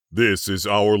This is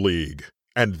our league,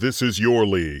 and this is your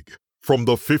league. From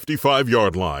the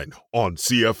 55-yard line on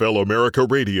CFL America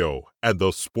Radio and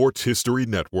the Sports History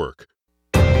Network.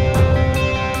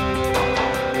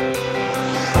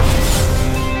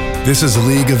 This is a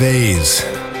league of A's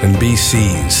and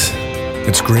BCs.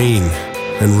 It's green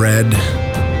and red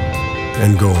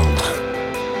and gold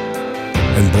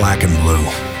and black and blue.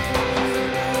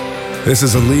 This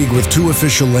is a league with 2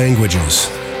 official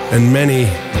languages and many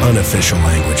unofficial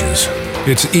languages.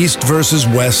 It's East versus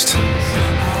West,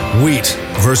 wheat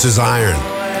versus iron,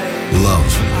 love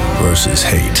versus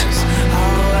hate.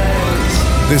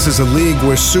 This is a league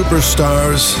where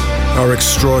superstars are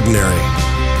extraordinary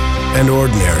and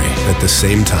ordinary at the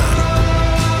same time.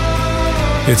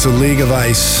 It's a league of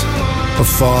ice, of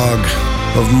fog,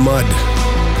 of mud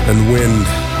and wind.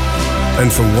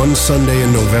 And for one Sunday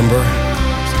in November,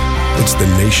 it's the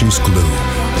nation's glue.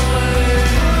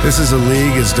 This is a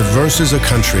league as diverse as a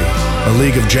country, a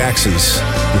league of Jacksons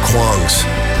and Kwongs,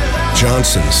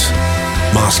 Johnsons,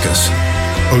 Moscas,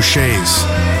 O'Sheas,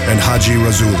 and Haji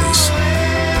Razulis.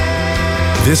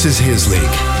 This is his league,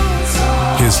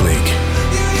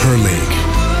 her league,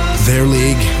 their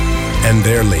league, and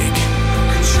their league.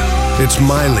 It's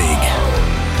my league,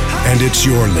 and it's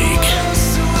your league.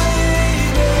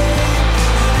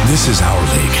 This is our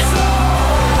league.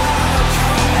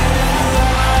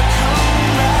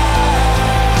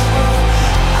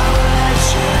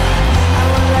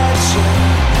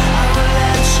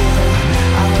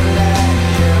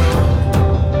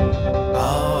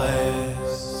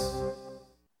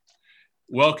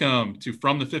 Welcome to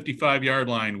From the 55-Yard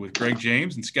Line with Greg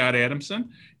James and Scott Adamson.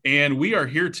 And we are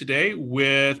here today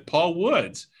with Paul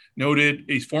Woods, noted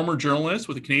a former journalist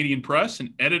with the Canadian Press,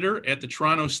 an editor at the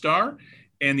Toronto Star,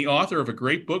 and the author of a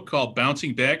great book called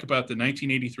Bouncing Back about the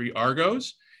 1983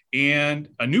 Argos, and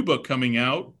a new book coming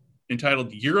out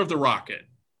entitled Year of the Rocket.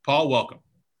 Paul, welcome.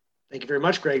 Thank you very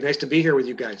much, Greg. Nice to be here with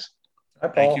you guys. Hi,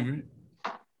 Paul. Thank you.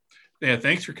 Yeah,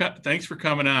 thanks for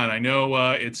coming on. I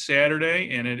know it's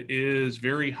Saturday and it is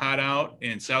very hot out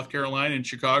in South Carolina and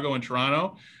Chicago and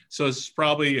Toronto. So it's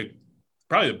probably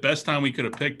the best time we could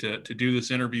have picked to do this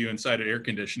interview inside of air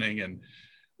conditioning and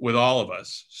with all of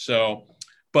us. So,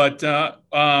 so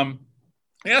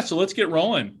let's get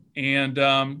rolling.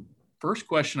 And first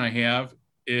question I have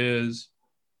is,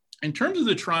 in terms of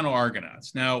the Toronto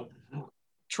Argonauts. Now,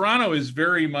 Toronto is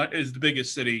the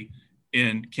biggest city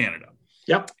in Canada.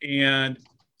 Yep. And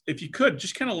if you could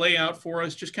just kind of lay out for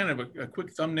us just kind of a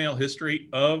quick thumbnail history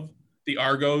of the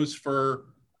Argos for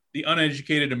the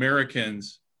uneducated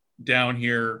Americans down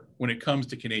here when it comes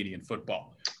to Canadian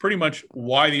football. Pretty much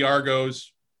why the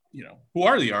Argos, who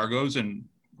are the Argos and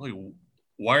really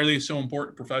why are they so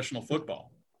important in professional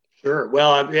football? Sure.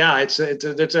 Well, yeah, it's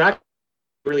a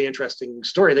really interesting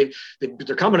story.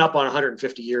 They're coming up on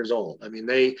 150 years old. I mean,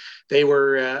 they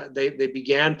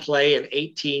began play in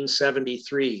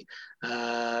 1873.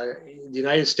 The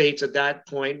United States at that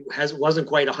point wasn't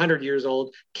quite 100 years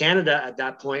old. Canada at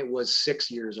that point was 6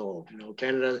 years old.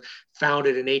 Canada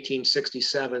founded in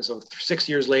 1867. So 6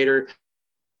 years later,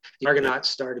 the Argonauts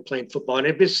started playing football, and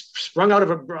it was sprung out of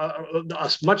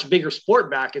a much bigger sport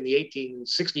back in the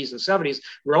 1860s and 70s,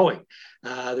 rowing.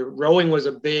 The rowing was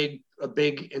a big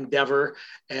endeavor,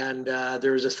 and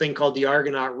there was a thing called the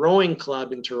Argonaut Rowing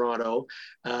Club in Toronto.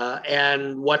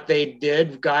 And what they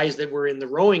did, guys that were in the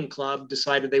rowing club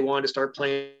decided they wanted to start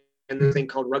playing the thing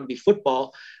called rugby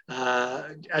football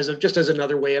as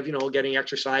another way of getting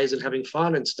exercise and having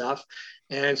fun and stuff.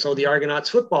 And so the Argonauts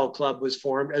Football Club was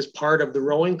formed as part of the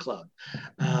rowing club.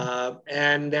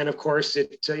 And then, of course,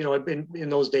 in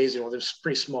those days, there's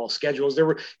pretty small schedules.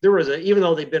 Even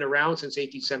though they've been around since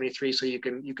 1873, so you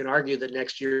can argue that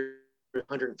next year,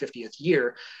 150th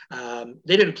year,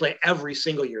 they didn't play every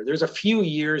single year. There's a few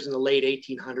years in the late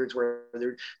 1800s where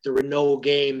there were no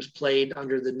games played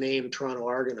under the name Toronto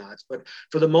Argonauts, but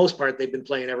for the most part, they've been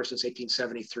playing ever since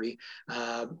 1873.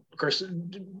 Of course,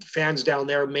 fans down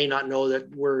there may not know that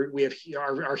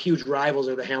our huge rivals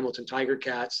are the Hamilton Tiger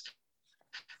Cats.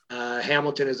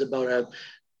 Hamilton is about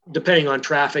depending on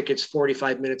traffic, it's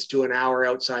 45 minutes to an hour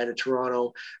outside of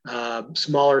Toronto,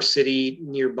 smaller city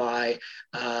nearby.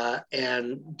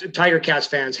 And Tiger Cats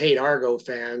fans hate Argo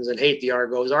fans and hate the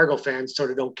Argos. Argo fans sort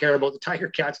of don't care about the Tiger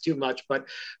Cats too much, but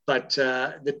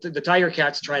the Tiger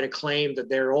Cats try to claim that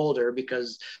they're older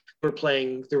because were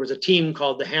playing, there was a team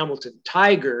called the Hamilton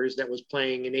Tigers that was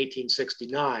playing in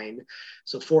 1869,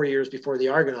 so 4 years before the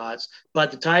Argonauts,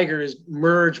 but the Tigers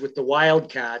merged with the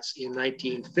Wildcats in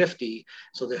 1950.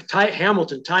 So the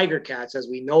Hamilton Tiger Cats, as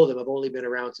we know them, have only been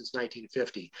around since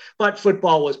 1950. But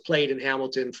football was played in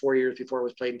Hamilton 4 years before it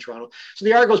was played in Toronto. So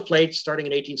the Argos played starting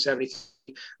in 1873.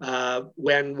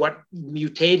 When what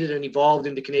mutated and evolved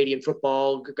into Canadian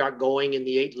football got going in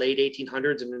the late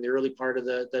 1800s and in the early part of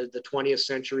the 20th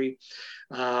century.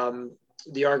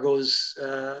 The Argos,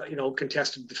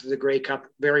 contested the Grey Cup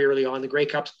very early on. The Grey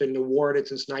Cup's been awarded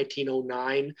since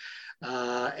 1909.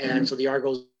 And so the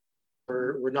Argos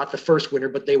were not the first winner,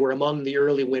 but they were among the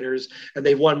early winners, and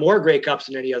they've won more Grey Cups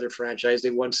than any other franchise. They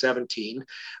won 17.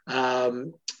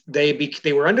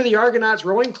 They were under the Argonauts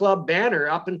Rowing Club banner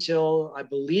up until, I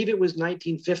believe it was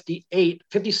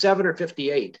 57 or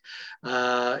 58.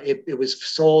 It was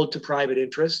sold to private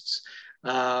interests.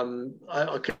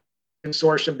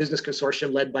 Business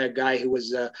consortium led by a guy who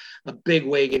was a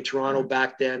bigwig in Toronto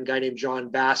back then, a guy named John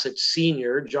Bassett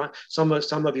Sr. Some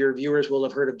of your viewers will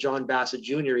have heard of John Bassett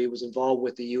Jr. He was involved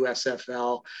with the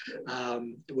USFL,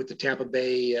 with the Tampa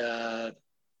Bay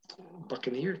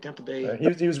Buccaneers. Tampa Bay.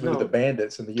 He was with the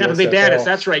Bandits in the Tampa USFL. Bay Bandits.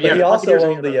 That's right. But he also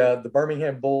owned the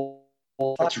Birmingham Bulls.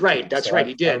 That's right. That's right.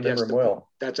 He did. I remember him well.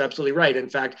 That's absolutely right. In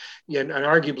fact, and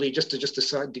arguably, just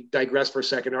to digress for a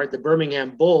second, the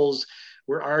Birmingham Bulls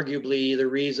were arguably the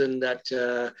reason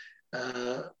that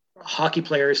hockey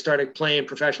players started playing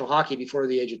professional hockey before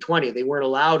the age of 20. They weren't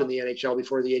allowed in the NHL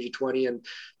before the age of 20, and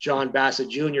John Bassett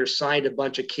Jr. signed a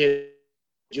bunch of kids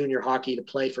junior hockey to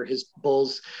play for his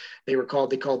Bulls. They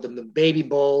called them the Baby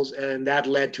Bulls, and that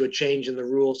led to a change in the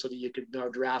rules so that you could now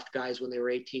draft guys when they were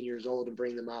 18 years old and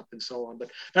bring them up and so on. But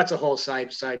that's a whole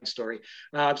side story.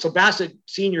 So Bassett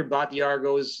Sr. bought the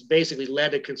Argos, basically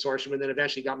led a consortium, and then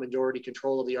eventually got majority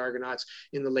control of the Argonauts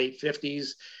in the late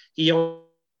 50s. He owned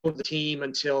the team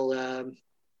until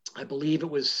I believe it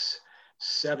was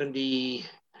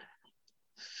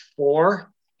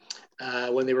 74.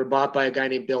 When they were bought by a guy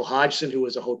named Bill Hodgson, who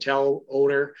was a hotel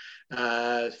owner.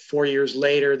 4 years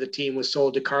later, the team was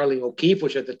sold to Carling O'Keefe,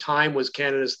 which at the time was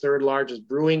Canada's third largest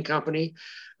brewing company.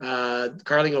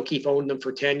 Carling O'Keefe owned them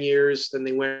for 10 years. Then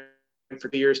they went for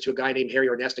 2 years to a guy named Harry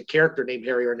Ornest, a character named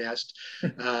Harry Ornest,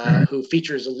 who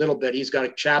features a little bit. He's got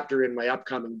a chapter in my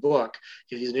upcoming book.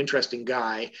 He's an interesting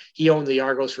guy. He owned the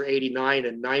Argos for 89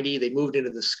 and 90. They moved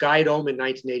into the Sky Dome in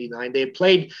 1989. They had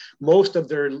played most of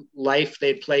their life. They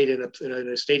had played in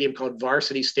a stadium called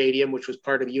Varsity Stadium, which was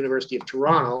part of the University of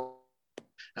Toronto.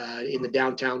 In the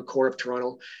downtown core of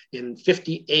Toronto. In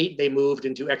 58, they moved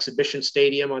into Exhibition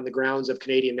Stadium on the grounds of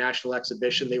Canadian National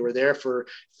Exhibition. They were there for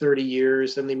 30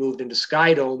 years. Then they moved into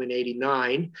Sky Dome in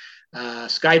 89.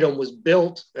 Sky Dome was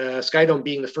built, Sky Dome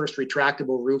being the first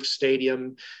retractable roof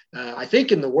stadium, I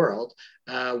think in the world,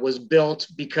 was built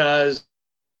because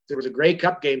there was a Grey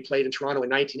Cup game played in Toronto in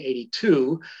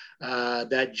 1982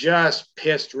 that just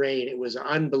pissed rain. It was an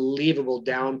unbelievable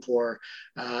downpour,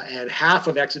 and half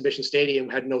of Exhibition Stadium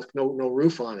had no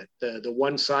roof on it. The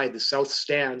one side, the south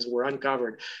stands, were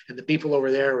uncovered, and the people over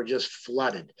there were just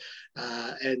flooded.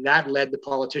 And that led the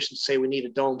politicians to say we need a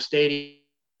dome stadium.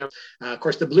 Of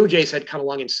course, the Blue Jays had come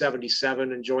along in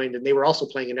 77 and joined, and they were also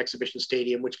playing in Exhibition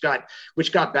Stadium, which got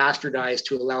bastardized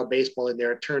to allow baseball in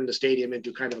there. It turned the stadium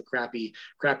into kind of a crappy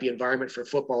environment for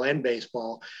football and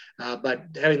baseball. But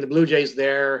having the Blue Jays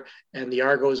there and the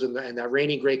Argos and that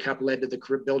rainy Grey Cup led to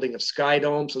the building of Sky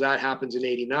Dome. So that happens in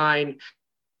 89.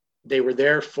 They were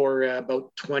there for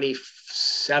about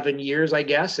 27 years, I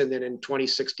guess. And then in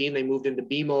 2016, they moved into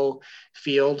BMO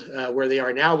Field, where they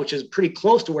are now, which is pretty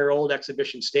close to where old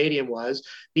Exhibition Stadium was.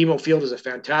 BMO Field is a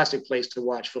fantastic place to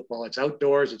watch football. It's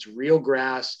outdoors. It's real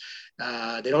grass.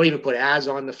 They don't even put ads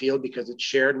on the field because it's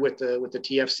shared with the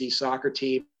TFC soccer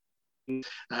team.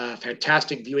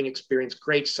 Fantastic viewing experience,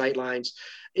 great sightlines.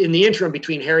 In the interim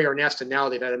between Harry Ornest and now,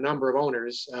 they've had a number of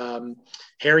owners.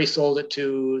 Harry sold it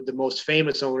to the most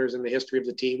famous owners in the history of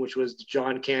the team, which was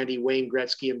John Candy, Wayne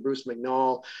Gretzky, and Bruce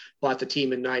McNall. Bought the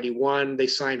team in 91. They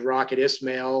signed Rocket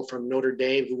Ismail from Notre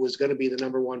Dame, who was going to be the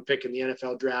number one pick in the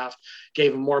NFL draft.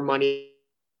 Gave him more money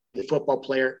than a football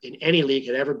player in any league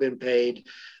had ever been paid.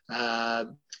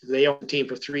 They owned the team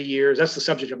for 3 years. That's the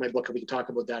subject of my book, and we can talk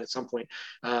about that at some point.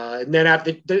 And then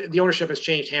the ownership has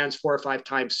changed hands 4 or 5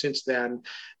 times since then.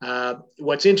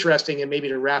 What's interesting, and maybe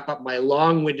to wrap up my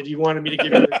long-winded, you wanted me to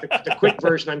give you the quick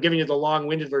version. I'm giving you the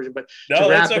long-winded version, but no,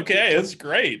 that's okay. It's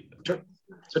great.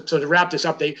 So to wrap this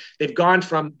up, they've gone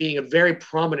from being a very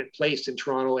prominent place in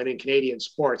Toronto and in Canadian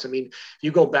sports. I mean, if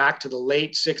you go back to the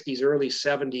late 60s, early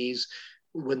 70s,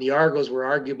 when the Argos were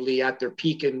arguably at their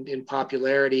peak in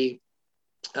popularity,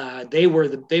 they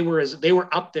were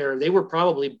up there. They were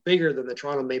probably bigger than the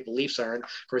Toronto Maple Leafs are. And of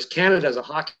course, Canada is a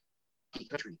hockey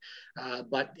country.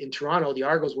 But in Toronto, the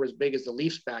Argos were as big as the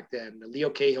Leafs back then. Leo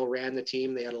Cahill ran the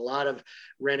team. They had a lot of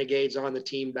renegades on the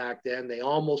team back then. They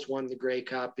almost won the Grey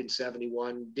Cup in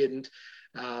 '71, didn't.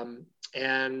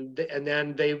 And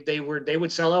then they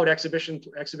would sell out Exhibition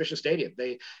Stadium.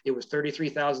 It was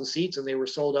 33,000 seats, and they were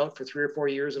sold out for 3 or 4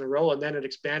 years in a row. And then it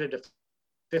expanded to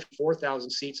 54,000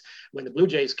 seats when the Blue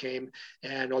Jays came,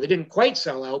 and they didn't quite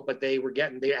sell out, but they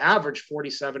averaged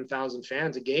 47,000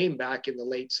 fans a game back in the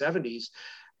late 70s.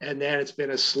 And then it's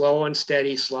been a slow and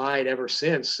steady slide ever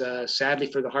since. Sadly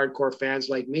for the hardcore fans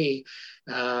like me,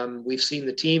 we've seen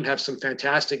the team have some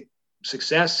fantastic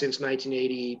success since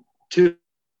 1982.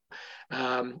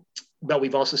 But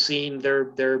we've also seen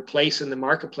their place in the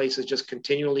marketplace has just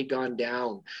continually gone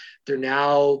down. They're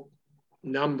now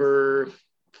number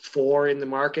 4 in the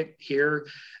market here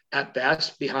at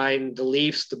best, behind the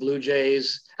Leafs, the Blue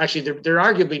Jays. Actually, they're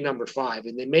arguably number 5,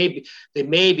 and they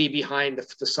may be behind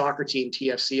the soccer team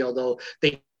TFC, although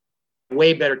they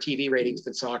way better TV ratings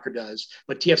than soccer does,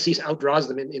 but TFC outdraws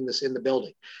them in the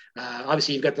building.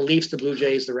 Obviously, you've got the Leafs, the Blue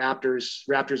Jays, the Raptors.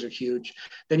 Raptors are huge.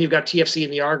 Then you've got TFC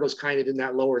and the Argos kind of in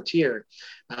that lower tier.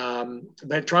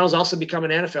 But Toronto's also become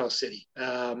an NFL city.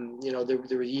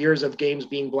 There were years of games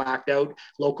being blacked out,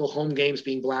 local home games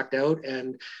being blacked out,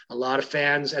 and a lot of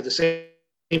fans at the same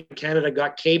Canada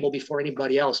got cable before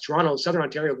anybody else. Southern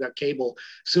Ontario got cable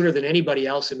sooner than anybody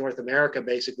else in North America,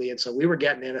 basically. And so we were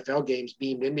getting NFL games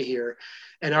beamed into here,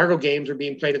 and Argo games were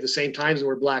being played at the same times and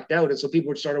were blacked out. And so people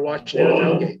would start watching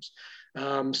NFL games.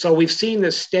 So we've seen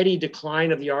this steady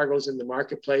decline of the Argos in the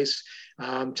marketplace,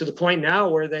 to the point now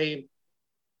where they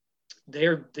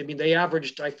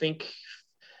averaged, I think,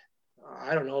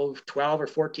 12 or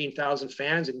 14,000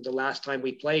 fans in the last time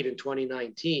we played in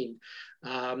 2019.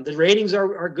 The ratings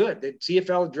are good. The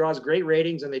CFL draws great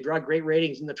ratings, and they draw great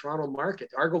ratings in the Toronto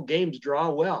market. Argo games draw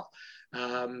well.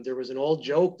 There was an old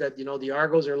joke that, the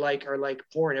Argos are like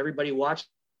porn. Everybody watches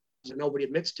and nobody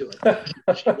admits to it.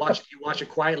 You watch it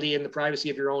quietly in the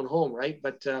privacy of your own home, right?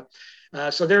 But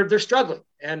so they're struggling,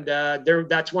 and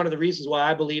that's one of the reasons why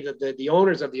I believe that the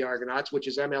owners of the Argonauts, which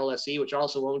is MLSE, which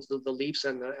also owns the Leafs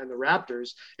and the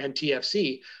Raptors and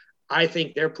TFC, I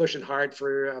think they're pushing hard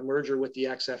for a merger with the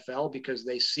XFL, because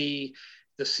they see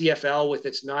the CFL with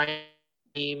its 9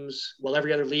 teams, while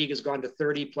every other league has gone to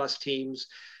 30 plus teams.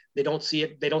 They don't see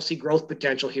it. They don't see growth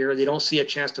potential here. They don't see a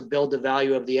chance to build the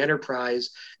value of the enterprise.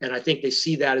 And I think they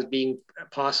see that as being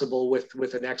possible with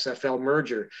an XFL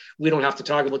merger. We don't have to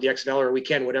talk about the XFL, or we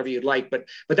can, whatever you'd like, but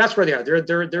that's where they are.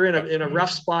 They're in a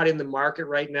rough spot in the market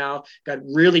right now. Got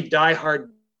really diehard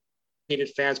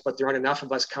fans, but there aren't enough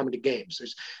of us coming to games.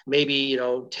 There's maybe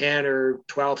 10 or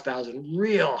 12,000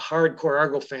 real hardcore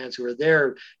Argo fans who are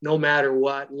there no matter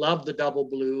what, love the double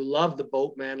blue, love the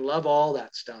boatman, love all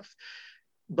that stuff.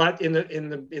 But in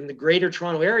the greater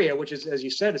Toronto area, which is, as you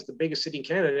said, it's the biggest city in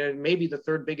Canada and maybe the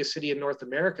 3rd biggest city in North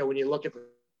America, when you look at the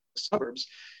suburbs,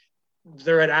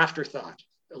 they're an afterthought.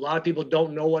 A lot of people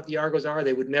don't know what the Argos are.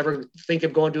 They would never think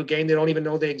of going to a game. They don't even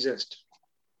know they exist.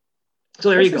 So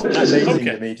there you go. That's amazing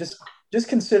to me. Just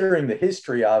considering the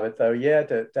history of it, though,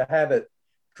 to have it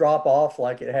drop off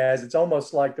like it has, it's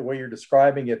almost like the way you're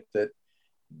describing it, that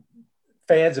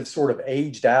fans have sort of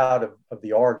aged out of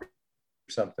the Argos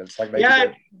or something. It's like maybe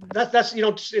that's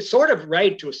it's sort of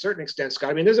right to a certain extent, Scott.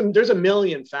 I mean, there's a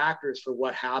million factors for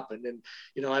what happened, and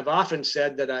I've often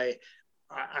said that I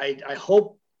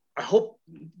hope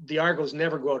the Argos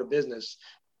never go out of business.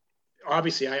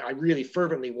 Obviously, I really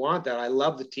fervently want that. I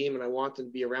love the team, and I want them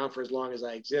to be around for as long as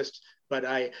I exist. But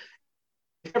I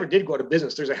never did go out of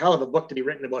business. There's a hell of a book to be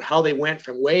written about how they went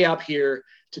from way up here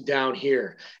to down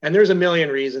here. And there's a million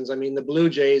reasons. I mean, the Blue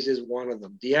Jays is one of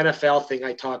them. The NFL thing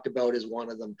I talked about is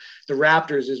one of them. The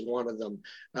Raptors is one of them.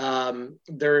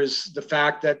 There's the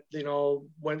fact that,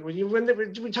 when we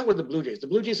talk about the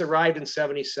Blue Jays arrived in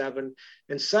 '77,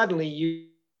 and suddenly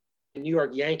the New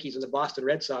York Yankees and the Boston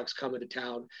Red Sox come into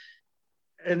town.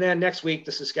 And then next week,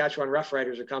 the Saskatchewan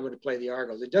Roughriders are coming to play the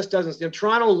Argos. It just doesn't.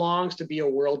 Toronto longs to be a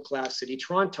world-class city.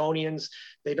 Torontonians,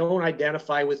 they don't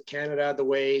identify with Canada the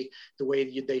way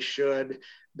they should.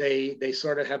 They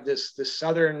sort of have this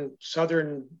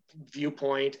southern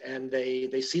viewpoint, and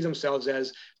they see themselves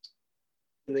as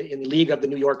in the league of the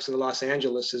New Yorks and the Los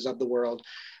Angeleses of the world.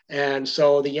 And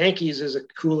so the Yankees is a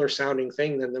cooler sounding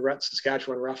thing than the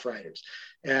Saskatchewan Roughriders.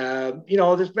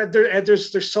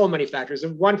 There's so many factors.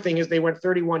 And one thing is they went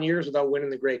 31 years without winning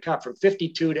the Grey Cup. From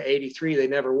 52 to 83, they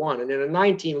never won. And in a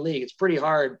 19 league, it's pretty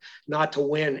hard not to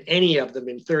win any of them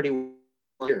in 31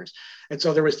 years. And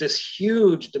so there was this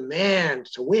huge demand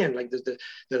to win, like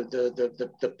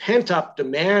the pent up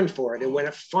demand for it. And when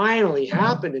it finally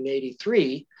happened in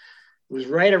 83, it was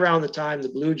right around the time the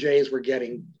Blue Jays were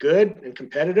getting good and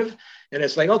competitive. And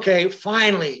it's like, okay,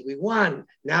 finally we won.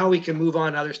 Now we can move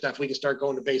on to other stuff. We can start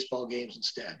going to baseball games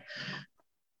instead.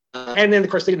 And then, of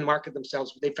course, they didn't market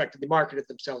themselves. They marketed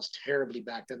themselves terribly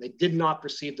back then. They did not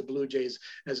perceive the Blue Jays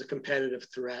as a competitive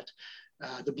threat.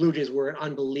 The Blue Jays were an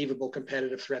unbelievable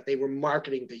competitive threat. They were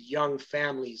marketing to young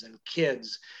families and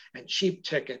kids and cheap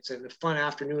tickets and a fun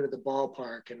afternoon at the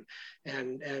ballpark.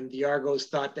 And the Argos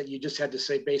thought that you just had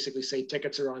to basically say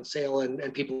tickets are on sale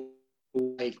and people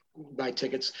buy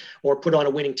tickets, or put on a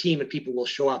winning team and people will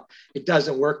show up. It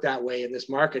doesn't work that way in this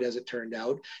market, as it turned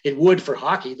out. It would for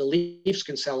hockey. The Leafs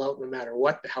can sell out no matter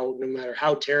what, no matter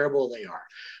how terrible they are.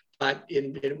 But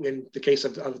in the case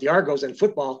of the Argos and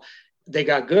football, they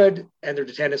got good and their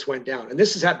attendance went down. And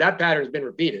this is how that pattern has been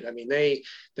repeated. I mean,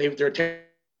 their attendance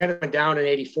went down in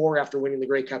 84 after winning the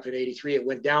Grey Cup in 83. It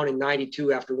went down in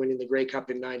 92 after winning the Grey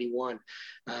Cup in 91.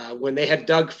 When they had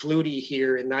Doug Flutie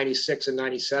here in 96 and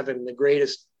 97, the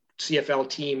greatest CFL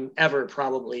team ever,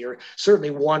 probably, or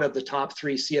certainly one of the top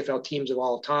 3 CFL teams of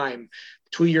all time,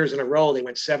 2 years in a row, they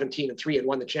went 17-3 and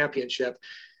won the championship.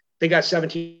 They got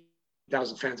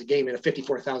 17,000 fans a game in a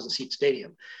 54,000 seat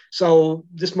stadium. So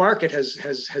this market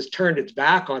has turned its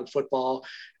back on football.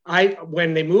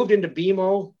 When they moved into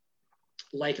BMO,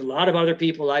 like a lot of other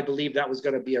people, I believe that was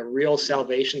going to be a real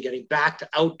salvation, getting back to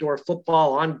outdoor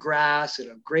football on grass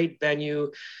in a great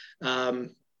venue. But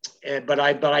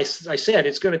I said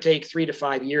it's going to take 3 to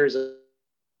 5 years of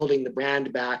building the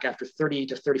brand back after 30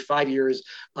 to 35 years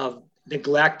of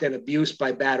neglect and abuse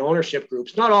by bad ownership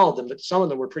groups. Not all of them, but some of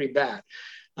them were pretty bad.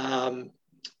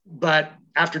 But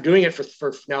after doing it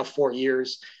for now 4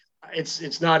 years,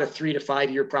 it's not a 3 to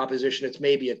 5 year proposition. It's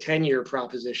maybe a 10-year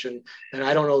proposition. And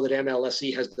I don't know that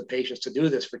MLSE has the patience to do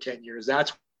this for 10 years.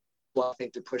 That's what I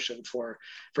think they're pushing for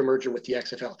merger with the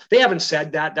XFL. They haven't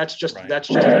said that. That's just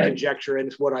a conjecture, and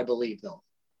it's what I believe, though.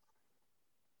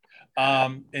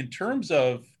 In terms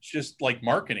of just like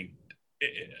marketing,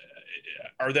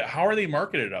 how are they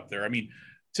marketed up there? I mean,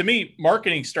 to me,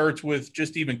 marketing starts with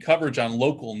just even coverage on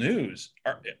local news.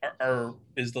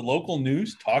 Is the local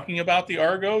news talking about the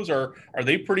Argos, or are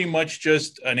they pretty much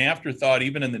just an afterthought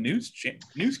even in the newscast?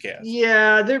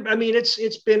 Yeah, I mean,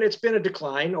 it's been a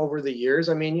decline over the years.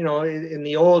 I mean, in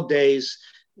the old days,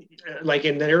 like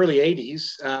in the early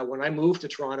 80s, when I moved to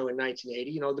Toronto in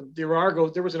 1980,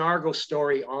 there was an Argo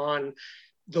story on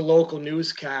the local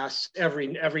newscasts every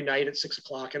night at 6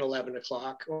 o'clock and 11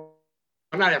 o'clock.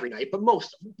 Not every night, but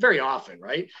very often,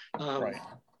 right? Right.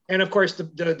 And of course,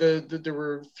 there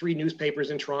were 3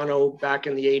 newspapers in Toronto back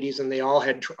in the 80s, and they all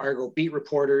had Argo beat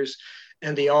reporters,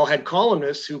 and they all had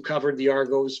columnists who covered the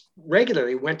Argos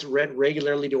regularly, went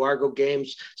regularly to Argo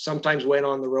games, sometimes went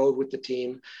on the road with the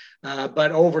team.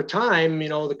 But over time,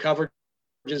 the coverage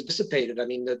just dissipated. I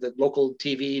mean, the local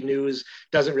TV news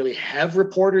doesn't really have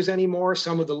reporters anymore.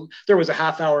 There was a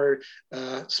half-hour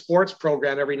sports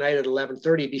program every night at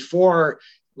 11:30 before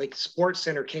like Sports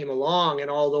Center came along and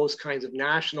all those kinds of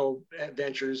national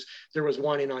ventures. There was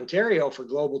one in Ontario for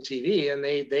Global TV, and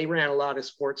they ran a lot of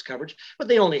sports coverage, but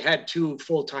they only had 2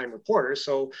 full-time reporters.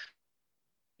 So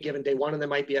given day, one of them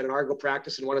might be at an Argo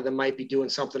practice and one of them might be doing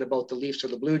something about the Leafs or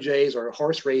the Blue Jays or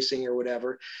horse racing or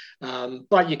whatever.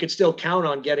 But you could still count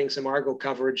on getting some Argo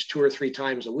coverage 2 or 3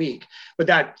 times a week. But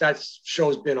that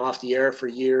show's been off the air for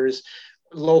years.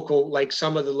 Like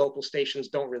some of the local stations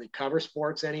don't really cover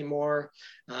sports anymore.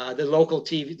 The local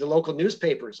TV, the local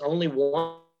newspapers, only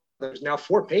one. There's now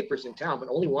 4 papers in town, but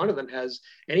only one of them has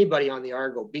anybody on the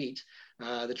Argo beat.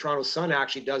 The Toronto Sun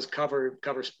actually does cover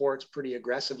sports pretty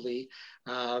aggressively.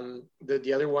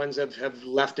 The other ones have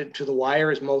left it to the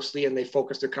wires mostly, and they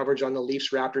focus their coverage on the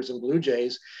Leafs, Raptors, and Blue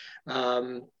Jays.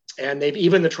 And they've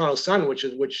even the Toronto Sun,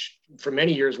 which for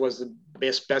many years was the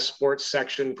best sports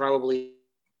section probably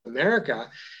in America,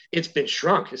 it's been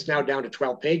shrunk. It's now down to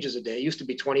 12 pages a day. It used to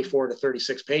be 24 to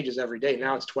 36 pages every day.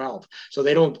 Now it's 12. So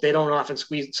they don't often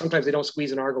squeeze. Sometimes they don't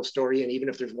squeeze an Argo story in, even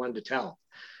if there's one to tell.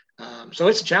 So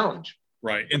it's a challenge.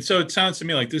 Right. And so it sounds to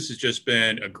me like this has just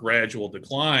been a gradual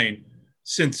decline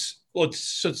since, let's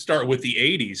start with the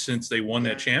 80s, since they won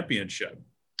that championship.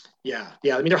 Yeah.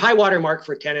 I mean, their high water mark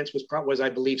for attendance was I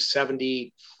believe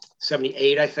 78,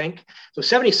 I think. So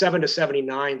 77 to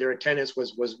 79, their attendance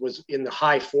was in the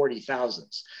high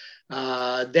 40,000s.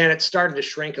 Then it started to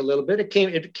shrink a little bit.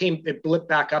 It blipped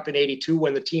back up in 82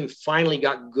 when the team finally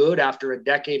got good after a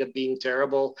decade of being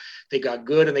terrible. They got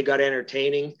good and they got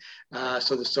entertaining.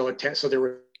 So there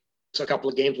were a couple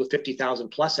of games with 50,000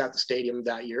 plus at the stadium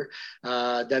that year.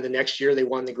 Then the next year they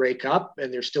won the Grey Cup,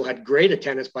 and they still had great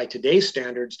attendance by today's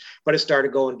standards, but it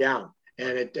started going down.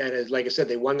 And like I said,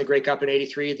 they won the Grey Cup in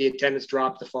 '83. The attendance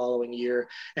dropped the following year,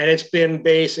 and it's been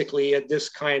basically at this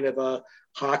kind of a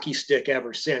hockey stick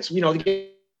ever since.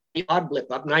 The odd blip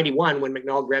up 91 when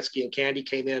McNall, Gretzky, and Candy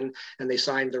came in and they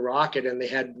signed the Rocket, and they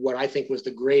had what I think was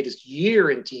the greatest year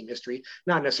in team history.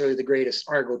 Not necessarily the greatest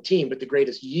Argo team, but the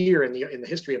greatest year in the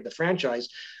history of the franchise.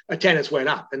 Attendance went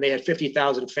up, and they had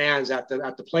 50,000 fans at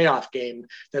the playoff game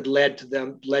that led to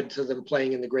them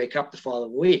playing in the Grey Cup the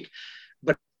following week.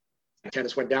 But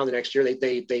attendance went down the next year.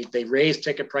 They raised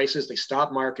ticket prices. They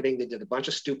stopped marketing. They did a bunch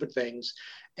of stupid things.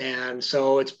 And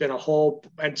so it's been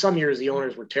and some years the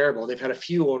owners were terrible. They've had a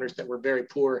few owners that were very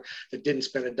poor, that didn't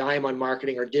spend a dime on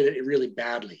marketing or did it really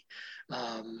badly.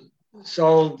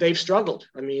 So they've struggled.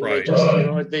 I mean, right.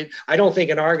 I don't think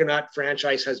an Argonaut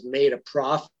franchise has made a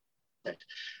profit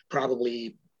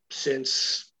probably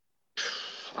since,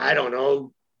 I don't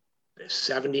know,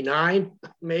 79,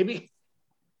 maybe.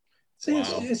 See,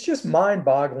 wow. It's just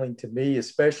mind-boggling to me,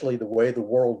 especially the way the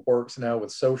world works now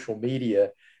with social media,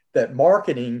 that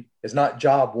marketing is not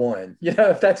job one.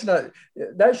 If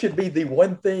that should be the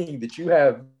one thing that you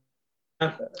have.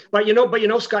 But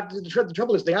Scott, the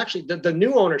trouble is the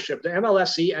new ownership, the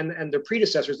MLSE and their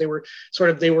predecessors, they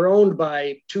were owned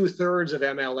by 2/3 of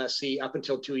MLSE up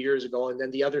until 2 years ago, and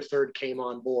then the other third came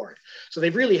on board. So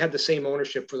they've really had the same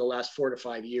ownership for the last 4 to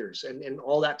 5 years, and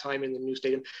all that time in the new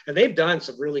stadium, and they've done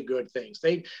some really good things.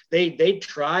 They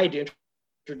tried to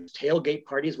tailgate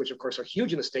parties, which of course are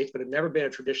huge in the States, but have never been a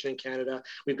tradition in Canada.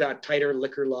 We've got tighter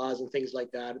liquor laws and things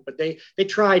like that, but they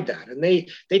tried that, and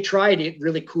they tried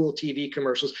really cool TV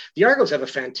commercials. The Argos have a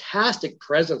fantastic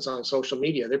presence on social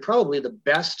media. They're probably the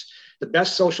best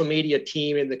social media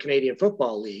team in the Canadian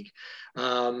Football League,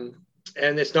 and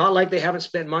it's not like they haven't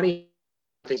spent money.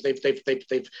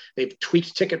 They've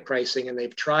tweaked ticket pricing, and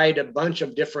they've tried a bunch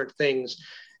of different things.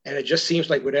 And it just seems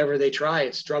like whatever they try,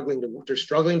 they're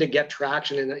struggling to get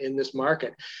traction in this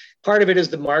market. Part of it is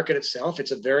the market itself.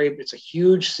 It's a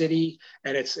huge city,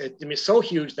 and it's so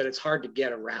huge that it's hard to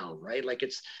get around, right?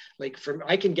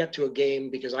 I can get to a game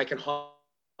because I can hop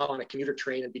on a commuter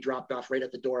train and be dropped off right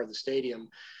at the door of the stadium.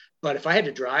 But if I had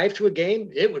to drive to a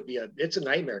game, it's a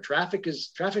nightmare.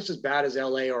 Traffic's as bad as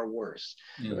LA or worse.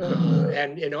 Mm-hmm.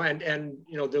 And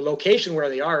the location where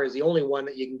they are is the only one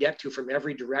that you can get to from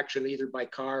every direction, either by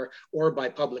car or by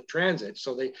public transit.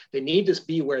 So they need to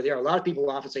be where they are. A lot of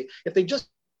people often say, if they just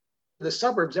the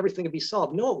suburbs, everything would be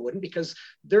solved. No, it wouldn't, because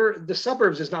the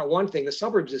suburbs is not one thing. The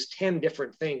suburbs is 10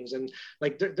 different things. And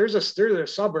there are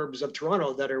suburbs of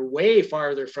Toronto that are way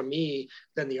farther from me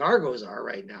than the Argos are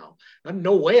right now.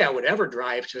 No way I would ever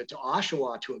drive to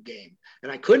Oshawa to a game.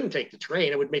 And I couldn't take the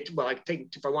train. It would I could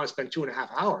take, if I want to spend 2.5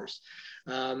 hours.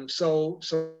 So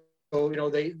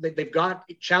they've got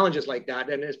challenges like that,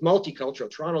 and it's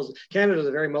multicultural. Canada is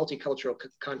a very multicultural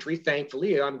country.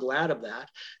 Thankfully, I'm glad of that.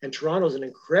 And Toronto is an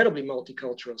incredibly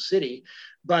multicultural city.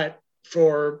 But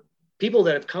for people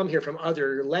that have come here from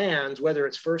other lands, whether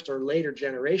it's first or later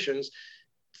generations,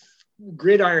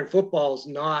 gridiron football is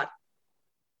not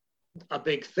a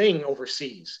big thing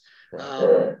overseas.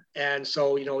 And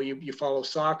so you follow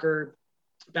soccer.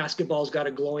 Basketball's got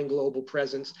a glowing global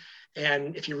presence.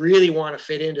 And if you really want to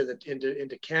fit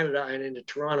into Canada and into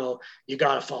Toronto, you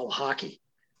got to follow hockey,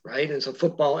 right? And so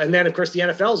football, and then of course the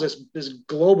NFL is this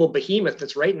global behemoth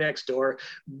that's right next door.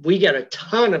 We get a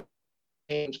ton of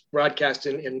games broadcast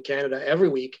in Canada every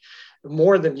week,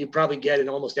 more than you probably get in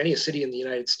almost any city in the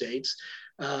United States.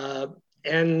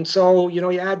 And so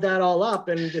you add that all up,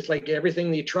 and it's like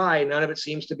everything you try, none of it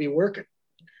seems to be working.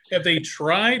 Have they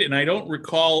tried? And I don't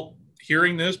recall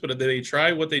hearing this, but they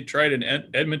tried what they tried in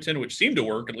Edmonton, which seemed to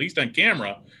work, at least on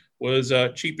camera, was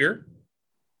cheap beer.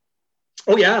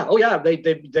 Oh yeah. They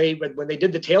when they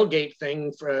did the tailgate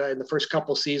thing in the first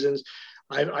couple seasons,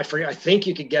 I forget. I think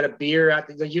you could get a beer at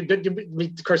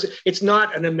of course, it's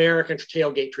not an American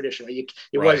tailgate tradition. I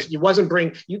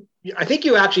think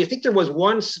there was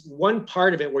one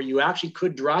part of it where you actually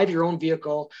could drive your own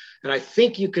vehicle, and I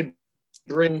think you could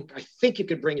bring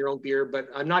your own beer, but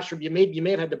I'm not sure. You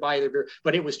may have had to buy their beer,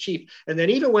 but it was cheap. And then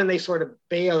even when they sort of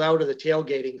bail out of the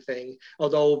tailgating thing,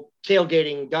 although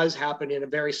tailgating does happen in a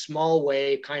very small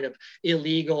way, kind of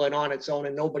illegal and on its own,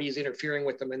 and nobody's interfering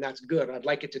with them, and that's good. I'd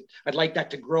like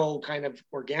that to grow kind of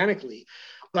organically.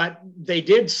 But they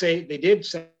did say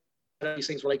these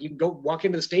things were like, you can go walk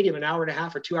into the stadium an hour and a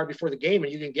half or 2 hours before the game,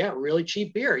 and you can get really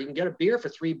cheap beer. You can get a beer for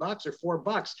 $3 or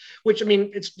 $4, which, I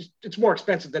mean, it's more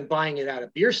expensive than buying it at a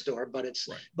beer store, but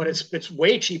it's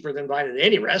way cheaper than buying it at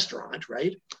any restaurant,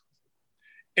 right?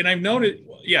 And I've noticed,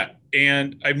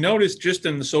 and I've noticed just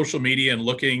in the social media and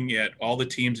looking at all the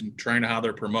teams and trying to how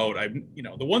they're promote.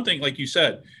 The one thing, like you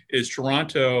said, is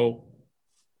Toronto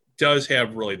does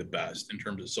have really the best in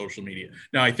terms of social media.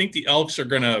 Now, I think the Elks are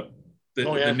going to,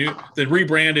 the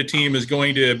rebranded team is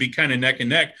going to be kind of neck and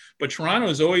neck, but Toronto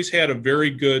has always had a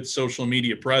very good social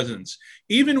media presence,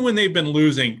 even when they've been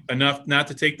losing enough not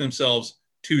to take themselves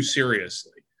too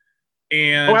seriously.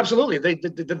 And absolutely. They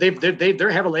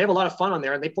have a lot of fun on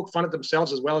there, and they poke fun at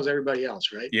themselves as well as everybody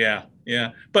else, right? Yeah.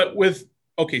 But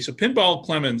so Pinball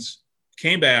Clemens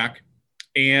came back,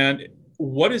 and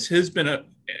what has his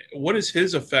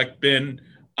effect been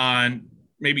on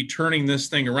maybe turning this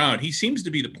thing around? He seems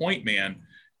to be the point man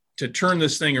to turn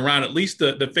this thing around, at least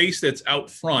the face that's out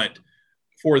front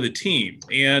for the team.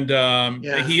 And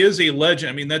he is a legend.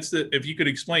 I mean, if you could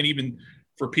explain even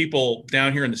for people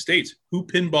down here in the States who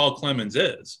Pinball Clemens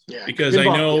is, because I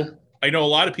know a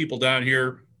lot of people down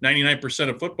here, 99%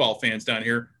 of football fans down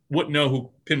here wouldn't know who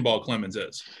Pinball Clemens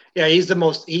is. Yeah, he's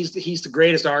the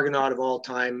greatest Argonaut of all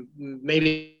time.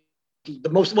 Maybe he's the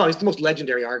most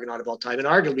legendary Argonaut of all time, and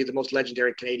arguably the most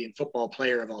legendary Canadian football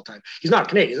player of all time. He's not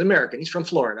Canadian; he's American. He's from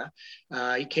Florida.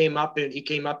 He came up in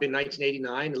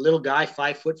 1989. A little guy,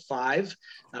 5'5",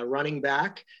 running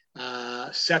back.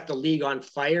 Set the league on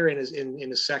fire in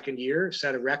his second year.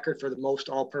 Set a record for the most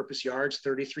all-purpose yards,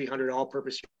 3,300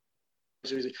 all-purpose yards.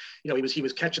 He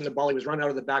was catching the ball. He was running out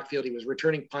of the backfield. He was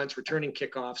returning punts, returning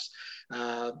kickoffs.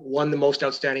 Won the most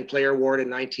outstanding player award in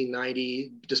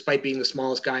 1990, despite being the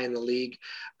smallest guy in the league.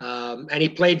 And he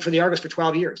played for the Argos for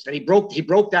 12 years. And he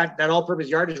broke that all-purpose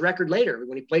yardage record later.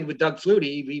 When he played with Doug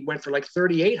Flutie, he went for like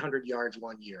 3,800 yards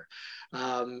one year.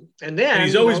 And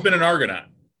he's always been an Argonaut.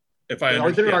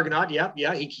 Argonaut,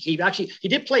 yeah. He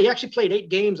did play. He actually played 8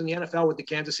 games in the NFL with the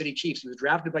Kansas City Chiefs. He was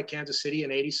drafted by Kansas City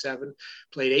in '87.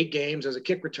 Played 8 games as a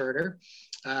kick returner.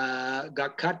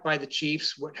 Got cut by the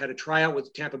Chiefs. Had a tryout with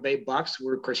the Tampa Bay Bucks.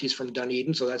 Where of course he's from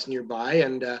Dunedin, so that's nearby.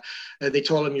 And they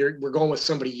told him, we're going with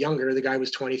somebody younger. The guy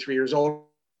was 23 years old,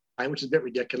 which is a bit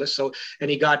ridiculous. So, and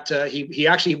he got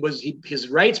his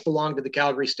rights belonged to the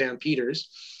Calgary Stampeders.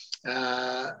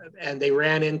 And they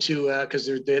ran into because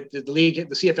the league,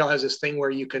 the CFL has this thing where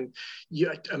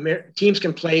teams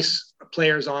can place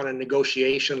players on a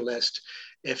negotiation list.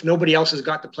 If nobody else has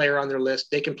got the player on their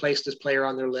list, they can place this player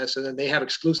on their list, and then they have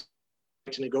exclusive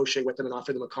to negotiate with them and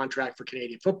offer them a contract for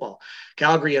Canadian football.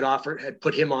 Calgary had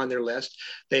put him on their list.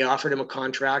 They offered him a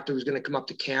contract. He was going to come up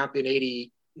to camp in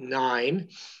 '89.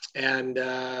 And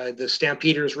the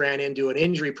Stampeders ran into an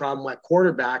injury problem at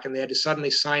quarterback, and they had to suddenly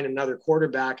sign another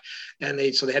quarterback. And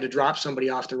they had to drop somebody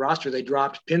off the roster. They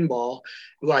dropped Pinball.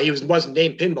 Well, he wasn't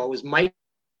named Pinball. It was Mike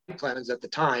Clemens at the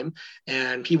time.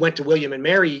 And he went to William and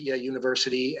Mary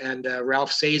University. And Ralph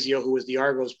Sazio, who was the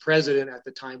Argos president at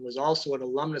the time, was also an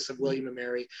alumnus of William and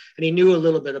Mary. And he knew a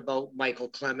little bit about Michael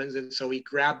Clemens. And so he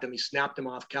grabbed him. He snapped him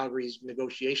off Calgary's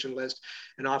negotiation list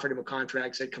and offered him a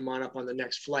contract, said, come on up on the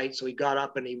next flight. So he got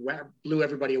up and he blew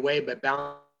everybody away, but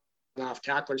bounced off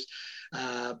tacklers.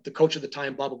 The coach at the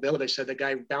time, Bob Obilovich, said the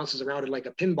guy bounces around like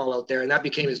a pinball out there, and that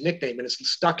became his nickname, and it's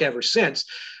stuck ever since.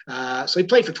 So he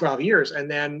played for 12 years, and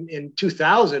then in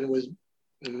 2000 was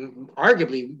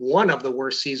arguably one of the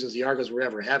worst seasons the Argos were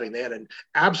ever having. They had an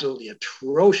absolutely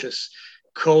atrocious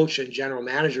coach and general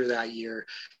manager that year,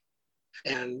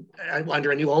 and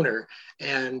under a new owner.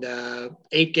 And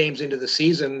 8 games into the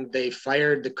season, they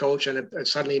fired the coach, and it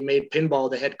suddenly made Pinball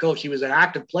the head coach. He was an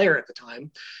active player at the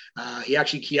time.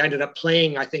 He ended up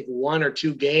playing, I think, 1 or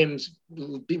 2 games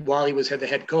while he was the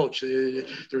head coach. There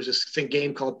was this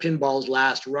game called Pinball's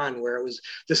Last Run, where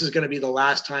this is going to be the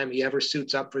last time he ever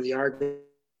suits up for the Argos.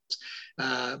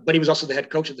 But he was also the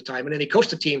head coach at the time. And then he coached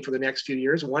the team for the next few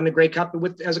years, won the Grey Cup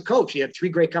as a coach. He had 3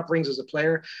 Grey Cup rings as a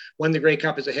player, won the Grey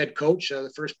Cup as a head coach,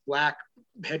 the first Black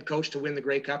head coach to win the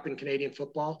Grey Cup in Canadian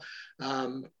football.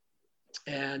 And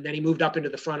then he moved up into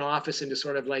the front office, into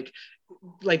sort of like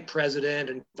president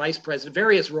and vice president,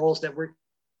 various roles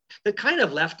that kind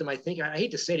of left him, I think, I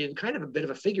hate to say it, kind of a bit of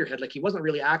a figurehead. Like, he wasn't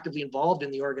really actively involved in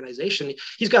the organization.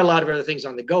 He's got a lot of other things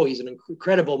on the go. He's an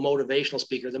incredible motivational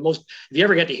speaker. If you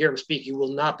ever get to hear him speak, you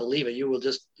will not believe it.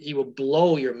 He will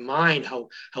blow your mind how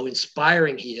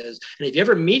inspiring he is. And if you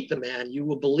ever meet the man, you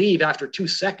will believe after 2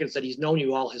 seconds that he's known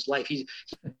you all his life.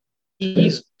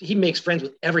 He makes friends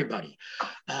with everybody,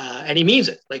 and he means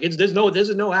it. Like, this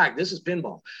is no act. This is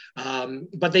Pinball.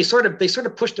 But they sort of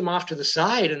pushed him off to the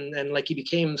side, and like he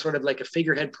became sort of like a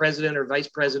figurehead president or vice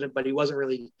president, but he wasn't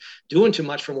really doing too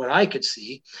much from what I could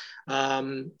see.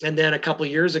 And then a couple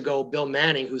of years ago, Bill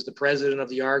Manning, who's the president of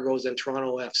the Argos and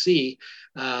Toronto FC,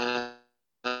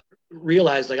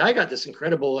 realized, like, I got this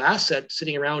incredible asset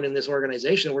sitting around in this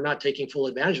organization. We're not taking full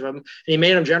advantage of him. And he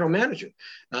made him general manager.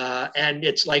 And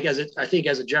it's like, I think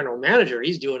as a general manager,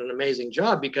 he's doing an amazing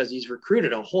job because he's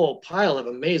recruited a whole pile of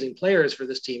amazing players for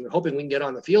this team. We're hoping we can get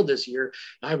on the field this year.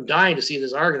 I'm dying to see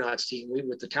this Argonauts team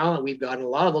with the talent we've got. And a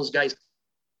lot of those guys,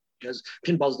 because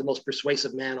pinball is the most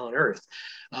persuasive man on earth.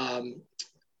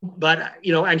 But,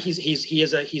 you know, and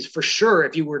he's for sure,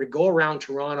 if you were to go around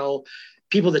Toronto,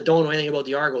 people that don't know anything about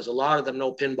the Argos, a lot of them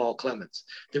know Pinball Clemens.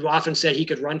 They've often said he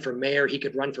could run for mayor, he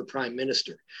could run for prime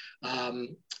minister.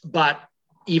 But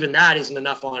even that isn't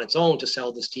enough on its own to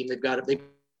sell this team. They've got to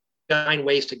find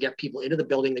ways to get people into the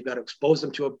building. They've got to expose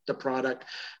them to the product.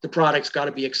 The product's got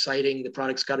to be exciting. The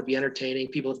product's got to be entertaining.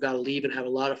 People have got to leave and have a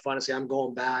lot of fun and say, I'm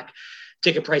going back.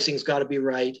 Ticket pricing's got to be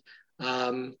right.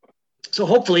 So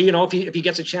hopefully, you know, if he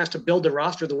gets a chance to build the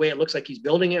roster the way it looks like he's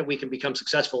building it, we can become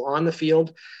successful on the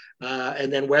field.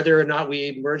 And then whether or not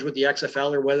we merge with the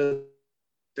XFL or whether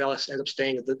the MLS ends up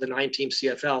staying at the 9-team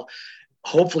CFL,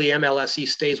 hopefully MLSE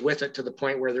stays with it to the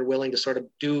point where they're willing to sort of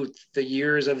do the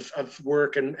years of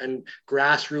work and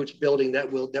grassroots building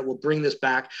that will bring this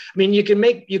back. I mean, you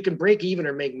can break even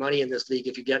or make money in this league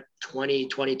if you get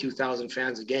 22,000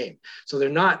 fans a game. So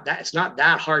it's not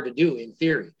that hard to do in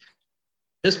theory.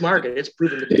 This market, it's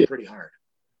proven to be pretty hard.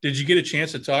 Did you get a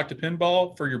chance to talk to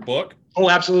Pinball for your book? Oh,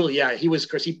 absolutely. Yeah. He was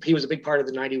a big part of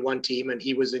the 91 team, and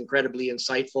he was incredibly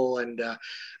insightful. And,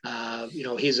 you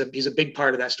know, he's a big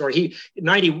part of that story.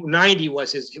 90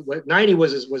 was his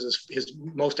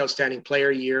most outstanding player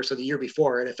year. So the year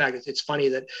before. And in fact, it's funny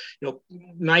that, you know,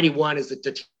 91 is the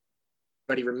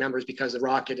everybody remembers because of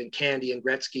Rocket and Candy and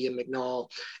Gretzky and McNall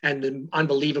and the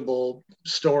unbelievable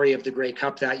story of the Grey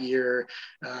Cup that year.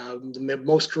 The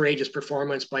most courageous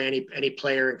performance by any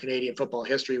player in Canadian football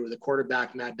history, with a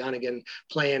quarterback, Matt Dunnigan,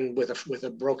 playing with a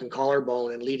broken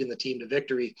collarbone and leading the team to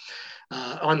victory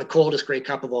on the coldest Grey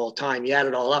Cup of all time. You add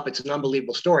it all up, it's an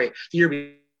unbelievable story. The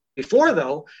year before,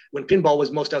 though, when Pinball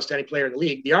was most outstanding player in the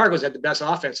league, the Argos had the best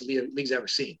offense the league's ever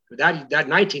seen. That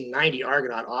 1990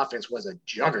 Argonaut offense was a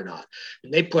juggernaut.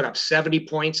 And they put up 70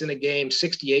 points in a game,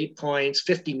 68 points,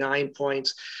 59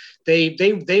 points.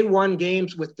 They won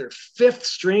games with their fifth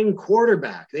string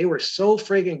quarterback. They were so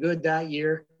friggin' good that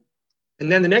year.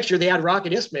 And then the next year they had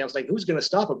Rocket Ismail. It's like, who's going to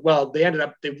stop it? Well,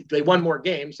 they won more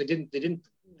games. They didn't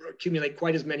accumulate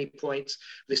quite as many points.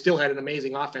 They still had an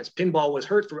amazing offense. Pinball was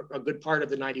hurt for a good part of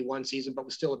the 91 season, but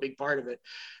was still a big part of it.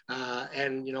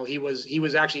 And, you know, he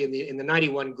was actually in the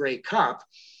 91 Grey Cup.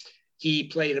 He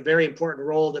played a very important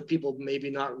role that people maybe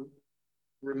not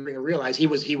realize. He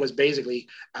was basically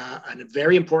a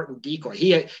very important decoy.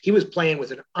 He was playing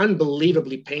with an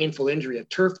unbelievably painful injury, a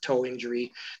turf toe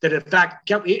injury that in fact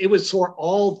it was sore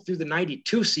all through the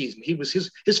 92 season.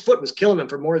 His foot was killing him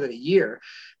for more than a year,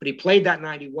 but he played that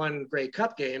 91 Grey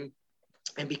Cup game.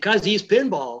 And because he's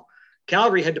Pinball,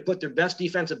 Calgary had to put their best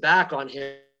defensive back on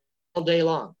him all day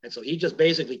long. And so he just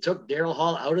basically took Daryl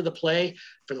Hall out of the play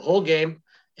for the whole game.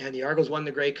 And the Argos won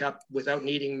the Grey Cup without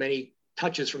needing many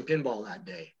touches from Pinball that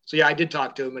day. So yeah, I did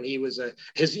talk to him, and he was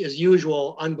his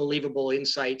usual unbelievable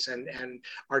insights and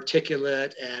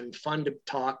articulate and fun to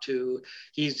talk to.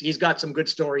 He's got some good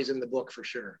stories in the book for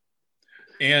sure.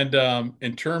 And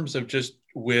in terms of just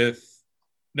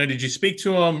now, did you speak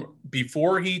to him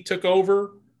before he took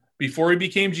over, before he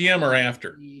became GM, or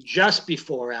after? Just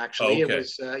before, actually. Okay.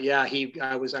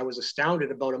 It was, I was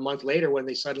astounded about a month later when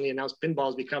they suddenly announced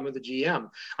Pinball's becoming the GM.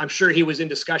 I'm sure he was in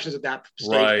discussions at that stage.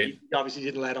 Right. He obviously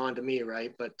didn't let on to me,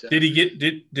 right? But did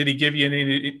he give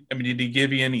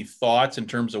you any thoughts in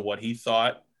terms of what he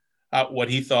thought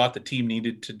the team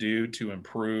needed to do to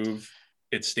improve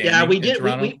its standing? Yeah, we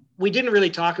did. We didn't really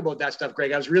talk about that stuff,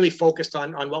 Greg. I was really focused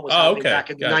on what was happening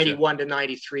back in 91 to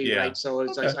 93, right? So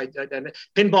it's and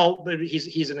Pinball,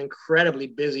 he's an incredibly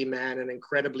busy man and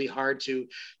incredibly hard to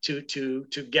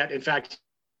get. In fact,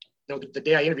 you know, the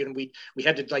day I interviewed him, we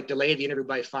had to like delay the interview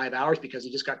by 5 hours because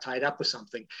he just got tied up with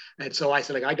something. And so I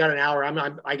said, like, I got an hour.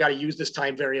 I got to use this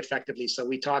time very effectively. So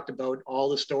we talked about all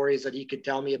the stories that he could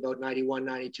tell me about 91,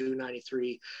 92,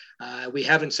 93. We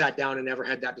haven't sat down and ever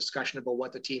had that discussion about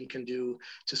what the team can do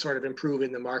to sort of improve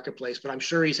in the marketplace. But I'm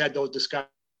sure he's had those discussions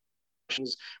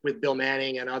with Bill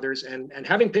Manning and others, and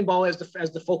having Pinball as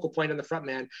the focal point and the front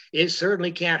man, it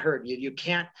certainly can't hurt. You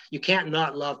can't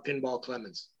not love Pinball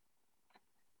Clemens.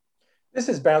 This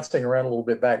is bouncing around a little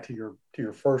bit back to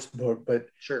your first book, but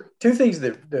sure. Two things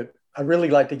that I really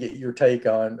like to get your take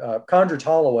on. Condredge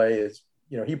Holloway is,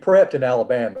 you know, he prepped in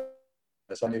Alabama,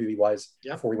 so I knew who he was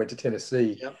before he went to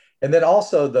Tennessee. Yep. And then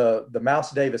also the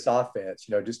Mouse Davis offense,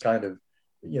 you know, just kind of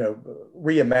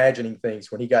reimagining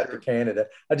things when he got to Canada.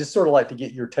 I just sort of like to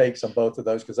get your takes on both of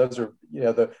those, because those are,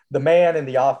 the man and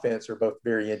the offense are both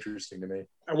very interesting to me.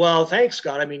 Well, thanks,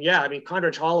 Scott.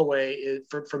 Condredge Holloway is,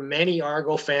 for many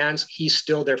Argo fans, he's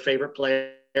still their favorite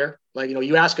player. Like,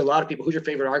 you ask a lot of people, who's your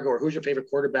favorite Argo or who's your favorite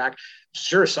quarterback?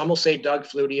 Sure, some will say Doug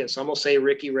Flutie and some will say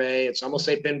Ricky Ray and some will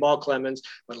say Pinball Clemens,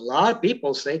 but a lot of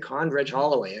people say Condredge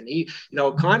Holloway. And he,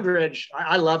 Condredge,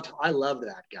 I loved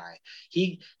that guy.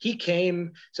 He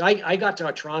came. So I got to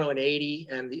Toronto in '80,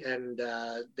 and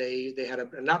they had a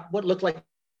not what looked like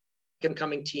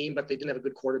incoming team, but they didn't have a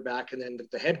good quarterback. And then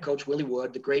the head coach, Willie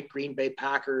Wood, the great Green Bay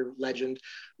Packer legend,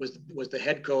 was the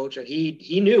head coach. And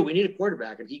he knew we needed a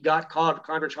quarterback. And he got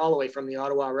Condredge Holloway from the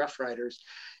Ottawa Rough Riders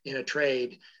in a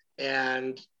trade.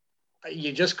 And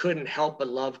you just couldn't help but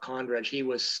love Condredge. He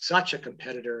was such a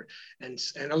competitor and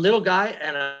a little guy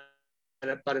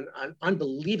but an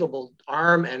unbelievable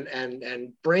arm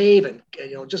and brave and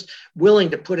just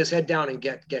willing to put his head down and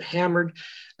get hammered.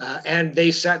 And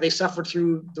they suffered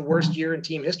through the worst year in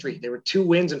team history. There were 2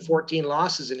 wins and 14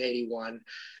 losses in '81.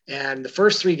 And the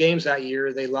first 3 games that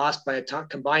year, they lost by a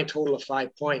combined total of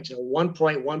 5 points, 1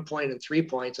 point, 1 point, and 3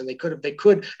 points. And they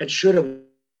could and should have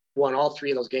won all 3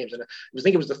 of those games. And I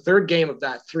think it was the third game of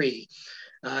that 3,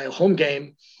 a home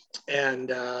game. And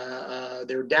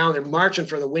they're down. They're marching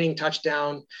for the winning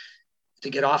touchdown to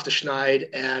get off the Schneid,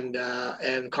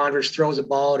 and Condredge throws a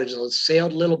ball. It just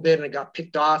sailed a little bit, and it got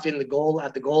picked off at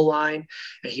the goal line.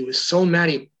 And he was so mad,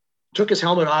 he took his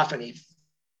helmet off and he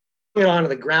threw it onto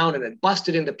the ground, and it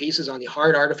busted into pieces on the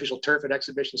hard artificial turf at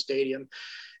Exhibition Stadium.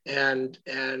 And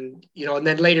then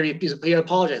later he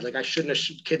apologized. Like,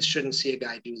 kids shouldn't see a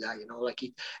guy do that,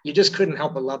 you just couldn't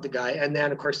help but love the guy. And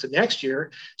then of course the next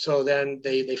year, so then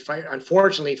they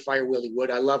unfortunately fire Willie Wood.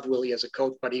 I loved Willie as a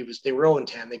coach, but they were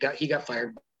 0-10. He got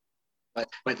fired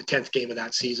by the 10th game of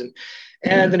that season.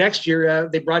 And the next year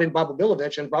they brought in Bob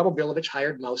Bilovich, and Bob Bilovich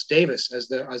hired Mouse Davis as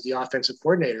the offensive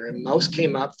coordinator. And Mouse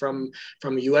came up from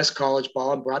U.S. college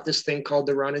ball and brought this thing called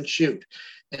the run and shoot.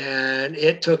 And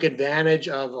it took advantage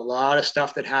of a lot of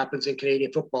stuff that happens in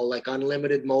Canadian football, like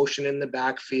unlimited motion in the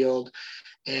backfield.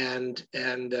 And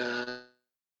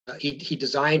he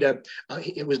designed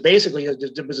it was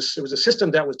a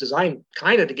system that was designed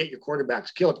kind of to get your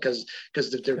quarterbacks killed, because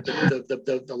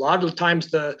a lot of the times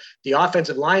the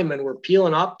offensive linemen were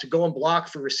peeling up to go and block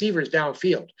for receivers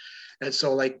downfield. And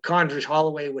so like Condredge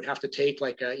Holloway would have to take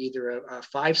like either a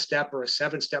 5-step or a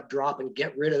 7-step drop and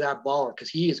get rid of that baller, because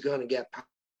he is going to get pounded.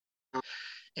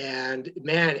 And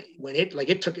man, when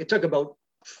it took about,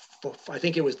 I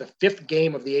think it was the 5th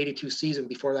game of the '82 season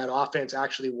before that offense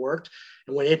actually worked.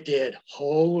 And when it did,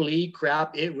 holy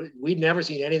crap, we'd never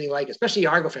seen anything like it, especially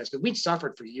Argo fans, because we'd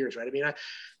suffered for years, right?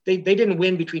 They didn't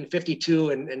win between 52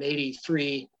 and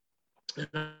 83.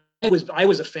 I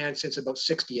was a fan since about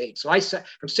 68. So I said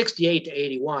from 68 to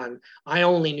 81, I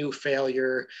only knew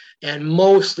failure and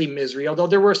mostly misery. Although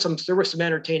there were some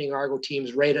entertaining Argo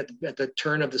teams right at the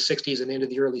turn of the 60s and into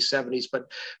the early 70s,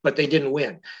 but they didn't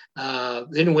win. They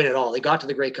didn't win at all. They got to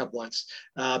the Grey Cup once,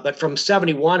 but from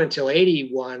 71 until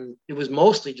 81, it was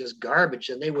mostly just garbage,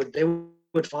 and they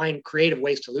would find creative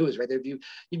ways to lose. Right there,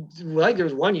 there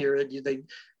was one year they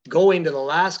go into the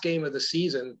last game of the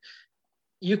season.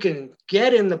 You can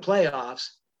get in the playoffs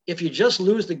if you just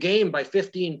lose the game by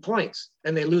 15 points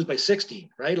and they lose by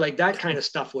 16, right? Like that kind of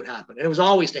stuff would happen. And it was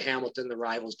always to Hamilton, the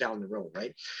rivals down the road,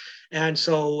 right? And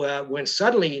so when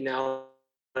suddenly now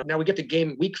we get to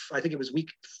game week, I think it was week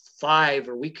 5,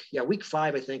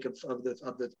 I think, of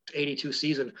the 82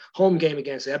 season, home game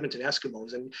against the Edmonton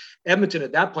Eskimos. And Edmonton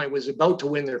at that point was about to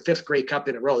win their 5th Grey Cup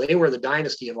in a row. They were the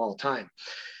dynasty of all time.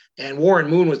 And Warren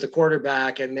Moon was the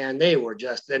quarterback, and man, they were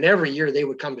and every year they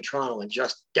would come to Toronto and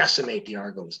just decimate the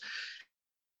Argos.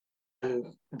 And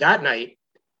that night,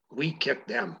 we kicked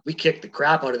them. We kicked the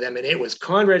crap out of them, and it was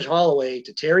Condredge Holloway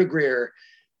to Terry Greer,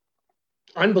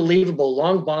 unbelievable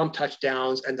long bomb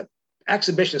touchdowns, and the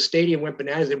Exhibition Stadium went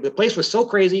bananas. The place was so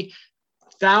crazy.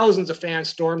 Thousands of fans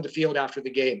stormed the field after the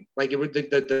game. Like it was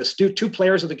the 2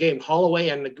 players of the game, Holloway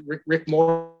and Rick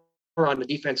Moore, on the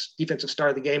defensive star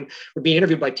of the game, were being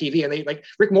interviewed by TV, and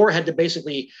Rick Moore had to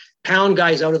basically pound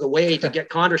guys out of the way to get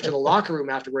Condredge to the locker room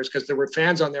afterwards, because there were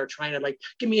fans on there trying to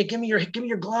give me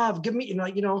your glove, give me,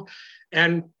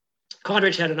 and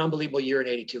Condredge had an unbelievable year in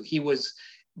 '82.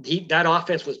 That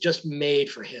offense was just made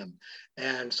for him,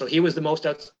 and so he was the most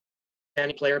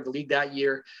player of the league that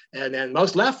year. And then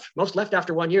most left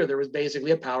after 1 year. There was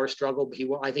basically a power struggle.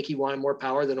 I think he wanted more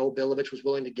power than old Bilovich was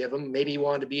willing to give him. Maybe he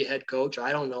wanted to be a head coach.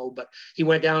 I don't know, but he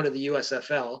went down to the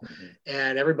USFL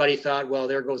and everybody thought, well,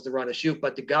 there goes the run and shoot.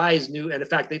 But the guys knew. And in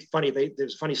fact,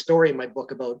 there's a funny story in my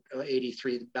book about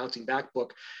 83, the bouncing back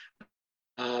book.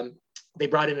 They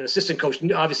brought in an assistant coach,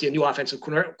 obviously a new offensive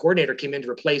coordinator came in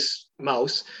to replace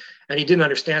Mouse, and he didn't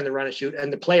understand the run and shoot.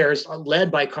 And the players,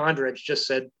 led by Condredge, just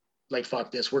said, like,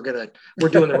 fuck this, we're doing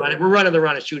the run, we're running the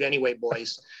run and shoot anyway,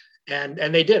 boys. And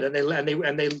they did, and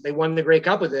they won the Grey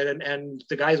Cup with it. And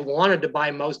the guys wanted to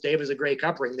buy Mouse Davis a Grey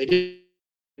Cup ring. They did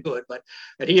good, but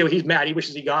he's mad. He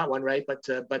wishes he got one, right? But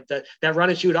that run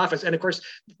and shoot offense, and of course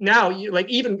now,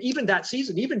 even that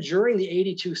season, even during the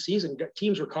 82 season,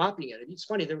 teams were copying it. It's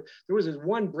funny, there was this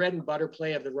one bread and butter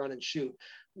play of the run and shoot,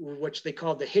 which they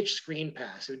called the hitch screen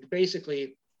pass. It would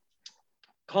basically,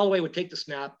 Holloway would take the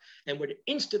snap and would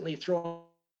instantly throw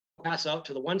a pass out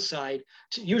to the one side,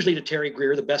 usually to Terry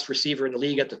Greer, the best receiver in the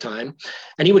league at the time.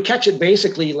 And he would catch it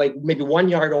basically like maybe 1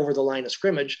 yard over the line of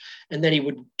scrimmage. And then he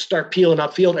would start peeling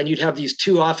upfield, and you'd have these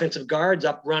two offensive guards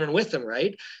up running with him,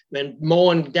 right? And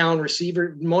mowing down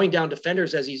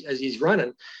defenders as he's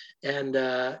running. And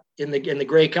in the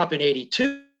Grey Cup in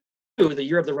 82, the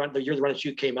year the run and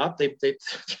shoot came up, they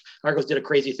Argos did a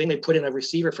crazy thing. They put in a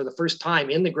receiver for the first time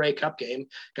in the Grey Cup game,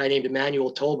 a guy named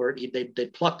Emmanuel Tolbert. They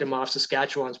plucked him off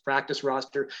Saskatchewan's practice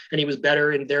roster, and he was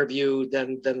better in their view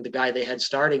than the guy they had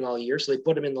starting all year. So they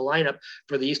put him in the lineup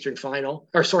for the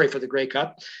for the Grey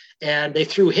Cup, and they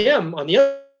threw him on the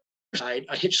other side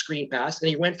a hitch screen pass, and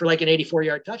he went for like an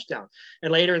 84-yard touchdown.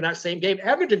 And later in that same game,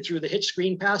 Edmonton threw the hitch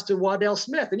screen pass to Waddell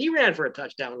Smith, and he ran for a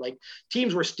touchdown. Like,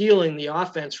 teams were stealing the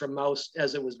offense from Mouse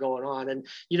as it was going on. And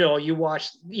you watch,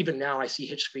 even now I see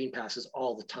hitch screen passes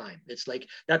all the time. It's like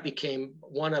that became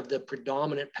one of the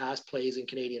predominant pass plays in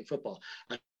Canadian football.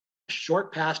 A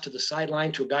short pass to the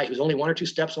sideline to a guy who's only 1 or 2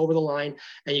 steps over the line,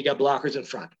 and you got blockers in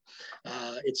front.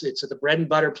 It's the bread and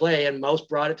butter play, and Mouse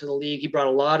brought it to the league. He brought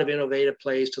a lot of innovative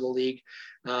plays to the league.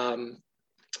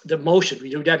 The motion,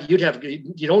 you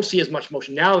don't see as much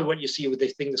motion now. What you see with the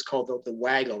thing that's called the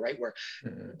waggle, right, where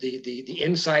the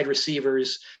inside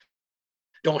receivers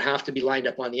don't have to be lined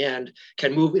up on the end,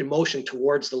 can move in motion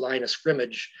towards the line of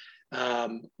scrimmage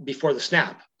before the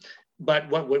snap. But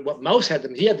what Mouse had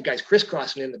he had the guys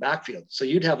crisscrossing in the backfield. So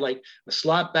you'd have like a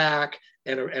slot back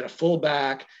and a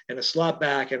fullback and a slot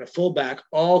back and a fullback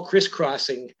all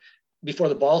crisscrossing before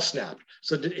the ball snapped.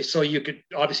 So you could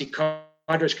obviously,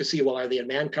 Condredge could see, well, are they in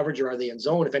man coverage or are they in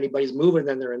zone? If anybody's moving,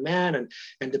 then they're in man.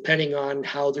 And depending on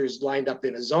how there's lined up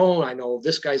in a zone, I know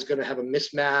this guy's going to have a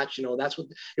mismatch. That's what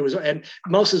it was. And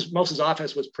Mouse's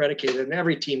offense was predicated, and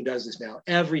every team does this now.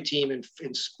 Every team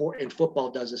in sport, in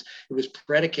football, does this. It was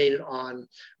predicated on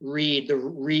read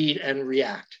and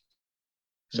react.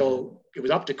 So it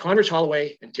was up to Condredge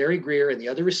Holloway and Terry Greer and the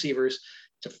other receivers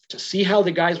to see how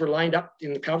the guys were lined up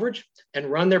in the coverage and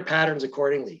run their patterns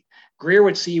accordingly. Greer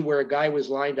would see where a guy was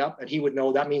lined up, and he would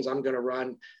know that means I'm going to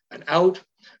run an out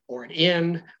or an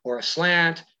in or a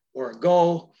slant or a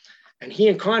go. And he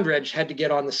and Condredge had to get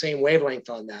on the same wavelength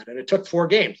on that. And it took 4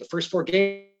 games. The first 4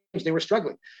 games, they were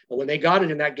struggling. But when they got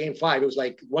it in that game 5, it was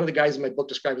like, one of the guys in my book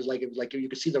described it was like you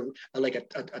could see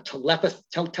a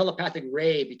telepathic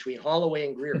ray between Holloway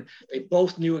and Greer. They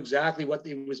both knew exactly what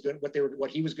he was going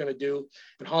to do.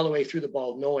 And Holloway threw the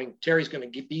ball knowing Terry's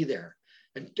going to be there.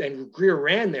 And Greer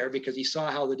ran there because he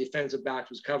saw how the defensive backs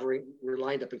were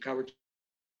lined up in coverage.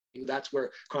 That's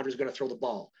where Condredge is going to throw the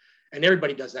ball. And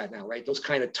everybody does that now, right? Those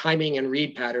kind of timing and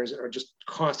read patterns are just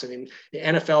constant in the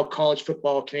NFL, college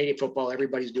football, Canadian football.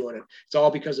 Everybody's doing it. It's all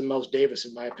because of Mouse Davis,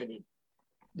 in my opinion.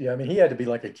 Yeah, I mean, he had to be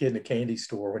like a kid in a candy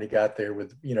store when he got there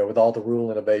with all the rule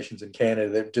innovations in Canada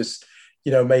that just,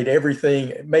 made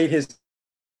his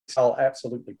style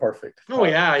absolutely perfect. Oh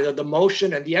yeah, the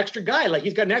motion and the extra guy, like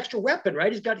he's got an extra weapon,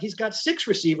 right? He's got 6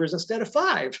 receivers instead of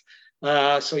 5.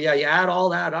 So yeah, you add all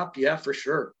that up, yeah, for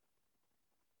sure.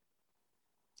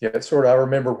 Yeah, it's sort of. I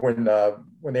remember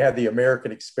when they had the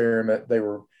American experiment, they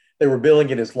were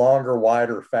billing it as longer,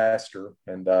 wider, faster,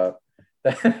 and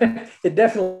it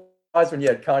definitely was when you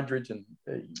had Condredge and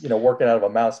working out of a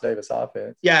Mouse Davis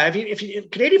offense. Yeah, if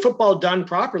Canadian football done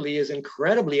properly is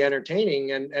incredibly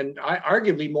entertaining and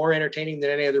arguably more entertaining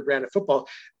than any other brand of football.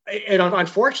 And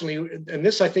unfortunately, and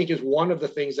this I think is one of the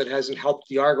things that hasn't helped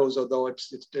the Argos, although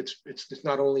it's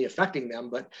not only affecting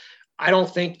them, but I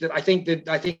think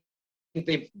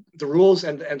the rules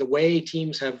and the way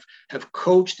teams have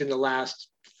coached in the last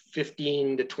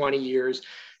 15 to 20 years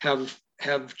have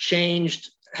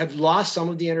changed, have lost some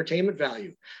of the entertainment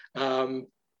value.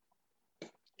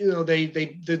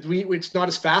 it's not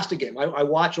as fast a game. I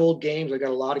watch old games. I got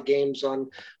a lot of games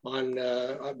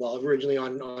originally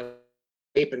on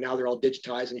tape, and now they're all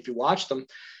digitized. And if you watch them,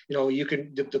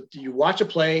 you watch a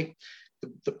play,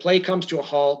 the play comes to a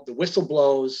halt, the whistle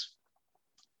blows,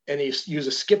 and you use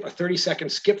a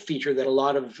 30-second skip feature that a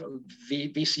lot of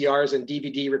VCRs and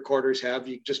DVD recorders have.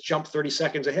 You just jump 30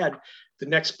 seconds ahead. The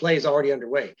next play is already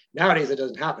underway. Nowadays, it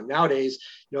doesn't happen. Nowadays,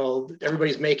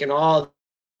 everybody's making all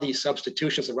these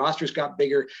substitutions. The roster's got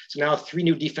bigger. So now 3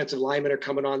 new defensive linemen are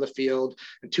coming on the field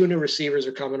and 2 new receivers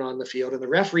are coming on the field. And the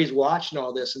referee's watching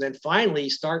all this. And then finally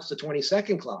starts the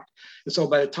 20-second clock. And so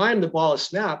by the time the ball is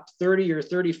snapped, 30 or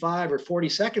 35 or 40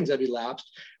 seconds have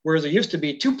elapsed, whereas there used to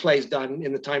be 2 plays done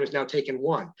in the time it's now taken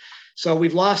 1. So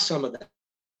we've lost some of that.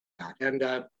 And,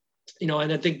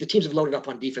 and I think the teams have loaded up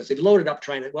on defense. They've loaded up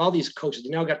all these coaches,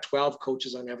 they've now got 12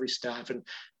 coaches on every staff, and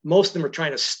most of them are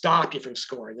trying to stop you from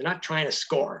scoring. They're not trying to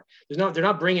score. They're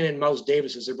not bringing in Mouse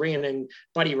Davises. They're bringing in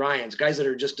Buddy Ryans, guys that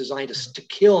are just designed to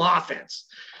kill offense.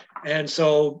 And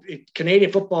so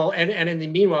Canadian football, and in the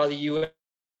meanwhile, the U.S.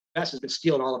 has been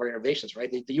stealing all of our innovations,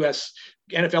 right? The U.S.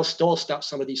 NFL stole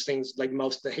some of these things, like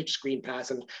the hitch screen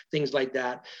pass and things like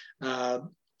that.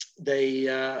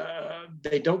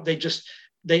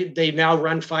 They now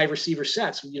run 5 receiver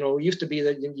sets. It used to be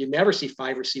that you never see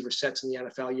 5 receiver sets in the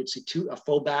NFL. You'd see 2, a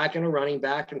fullback and a running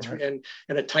back and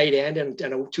a tight end and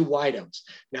 2 wideouts.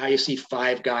 Now you see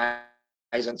 5 guys,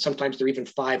 and sometimes they're even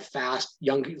 5 fast,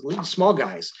 young, small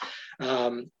guys.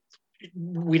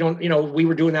 We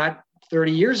were doing that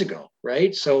 30 years ago,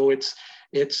 right? So and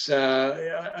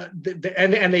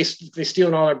they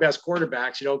stealing all our best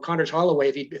quarterbacks. Connor Holloway,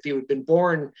 if he had been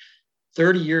born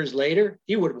 30 years later,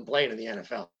 he would have been playing in the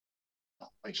NFL.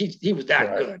 Like he was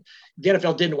that good. The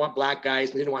NFL didn't want black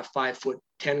guys. They didn't want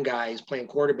 5'10" guys playing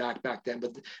quarterback back then.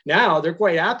 But now they're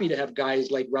quite happy to have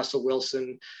guys like Russell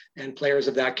Wilson and players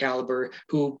of that caliber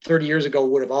who 30 years ago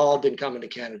would have all been coming to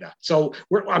Canada. So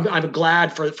I'm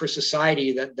glad for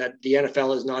society that the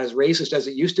NFL is not as racist as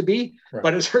it used to be,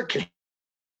 but it's hurt Canadian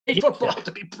football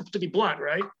to be blunt,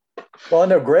 right? Well, I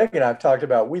know Greg and I have talked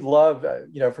about, we love,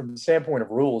 from the standpoint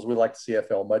of rules, we like the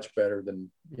CFL much better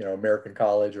than, American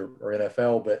college or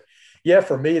NFL. But yeah,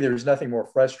 for me, there's nothing more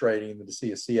frustrating than to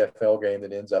see a CFL game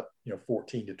that ends up,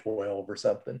 14-12 or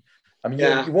something. I mean,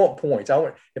 you want points.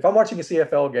 If I'm watching a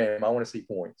CFL game, I want to see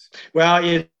points.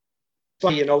 Well,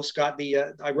 funny, Scott,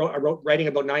 I wrote writing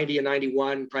about 90 and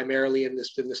 91 primarily in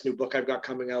this new book I've got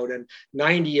coming out, and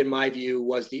 90, in my view,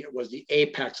 was the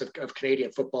apex of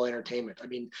Canadian football entertainment. I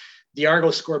mean, the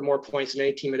Argos scored more points than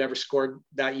any team had ever scored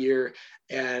that year,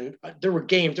 and there were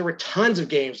tons of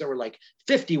games that were like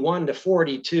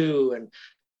 51-42 and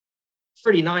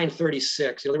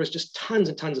 39-36. There was just tons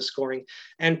and tons of scoring.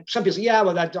 And some people say, I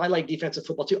like defensive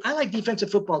football too. I like defensive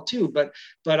football too, but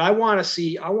I want to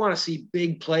see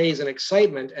big plays and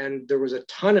excitement. And there was a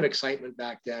ton of excitement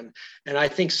back then. And I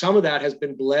think some of that has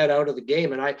been bled out of the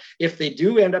game. And if they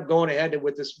do end up going ahead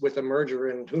with a merger,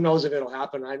 and who knows if it'll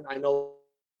happen, I know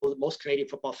most Canadian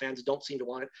football fans don't seem to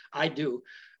want it. I do.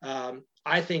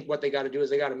 I think what they got to do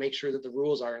is they got to make sure that the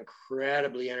rules are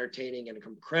incredibly entertaining and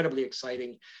incredibly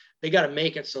exciting. They got to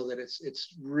make it so that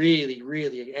it's really,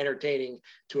 really entertaining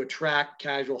to attract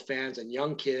casual fans and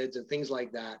young kids and things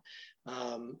like that.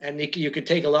 And you could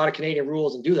take a lot of Canadian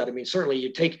rules and do that. I mean, certainly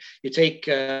you take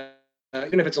even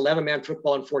if it's 11-man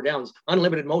football and 4 downs,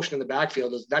 unlimited motion in the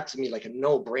backfield that to me like a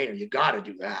no-brainer. You got to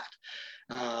do that.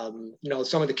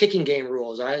 Some of the kicking game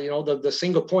rules, the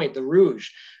single point, the rouge.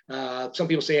 Some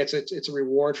people say it's a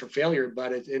reward for failure,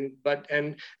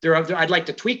 I'd like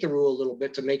to tweak the rule a little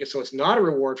bit to make it so it's not a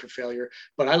reward for failure.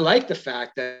 But I like the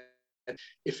fact that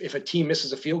if a team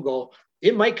misses a field goal,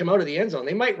 it might come out of the end zone.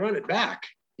 They might run it back.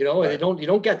 Right. You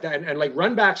don't get that, and like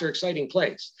run backs are exciting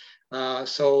plays.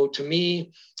 So to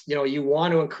me, you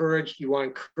want to encourage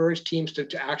teams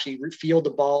to actually field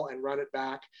the ball and run it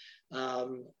back.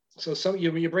 So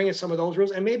you bring in some of those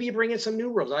rules, and maybe you bring in some new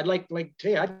rules. I'd like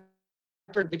hey,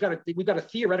 we've got a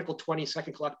theoretical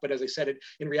 20-second clock, but as I said,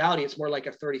 in reality, it's more like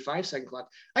a 35-second clock.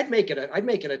 I'd make it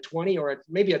a 20 or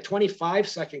maybe a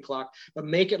 25-second clock, but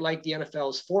make it like the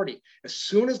NFL's 40. As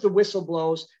soon as the whistle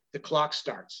blows, the clock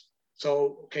starts.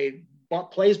 So, okay,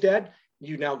 play's dead.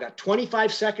 You now got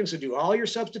 25 seconds to do all your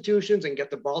substitutions and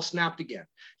get the ball snapped again.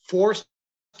 Force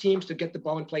teams to get the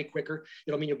ball and play quicker.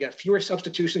 It'll mean you'll get fewer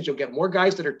substitutions. You'll get more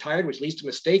guys that are tired, which leads to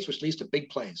mistakes, which leads to big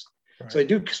plays. Right. So they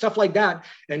do stuff like that.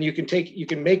 And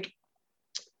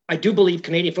I do believe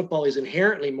Canadian football is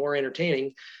inherently more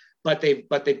entertaining, but they've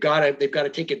got to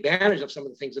take advantage of some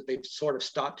of the things that they've sort of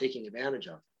stopped taking advantage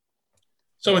of.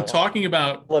 So in talking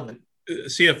about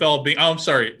CFL being, I'm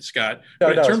sorry, Scott,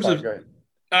 but in terms of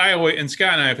and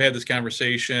Scott and I have had this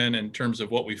conversation in terms of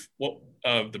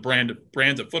the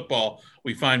brands of football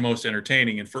we find most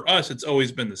entertaining. And for us, it's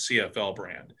always been the CFL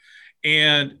brand.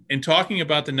 And in talking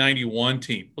about the 91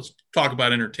 team, let's talk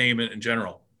about entertainment in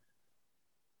general.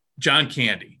 John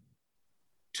Candy.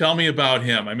 Tell me about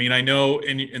him. I mean, I know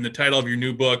in the title of your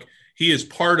new book, he is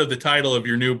part of the title of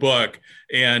your new book.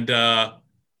 And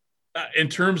in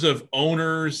terms of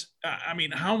owners, I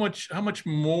mean, how much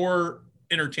more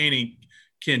entertaining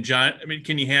can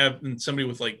you have than somebody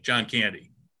with like John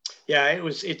Candy? Yeah,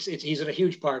 he's a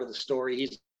huge part of the story.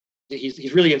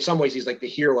 He's really, in some ways, he's like the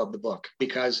hero of the book,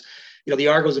 because, the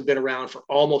Argos have been around for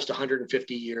almost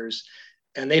 150 years.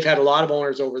 And they've had a lot of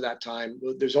owners over that time.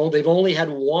 They've only had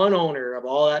one owner of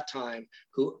all that time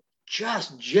who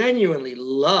just genuinely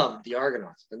loved the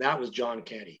Argonauts, and that was John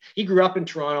Candy. He grew up in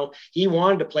Toronto. He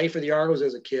wanted to play for the Argos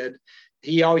as a kid.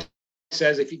 He always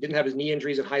says if he didn't have his knee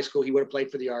injuries in high school, he would have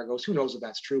played for the Argos. Who knows if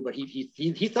that's true, but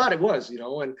he thought it was,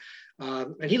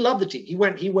 and he loved the team.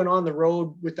 He went on the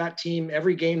road with that team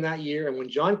every game that year. And when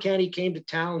John Candy came to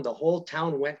town, the whole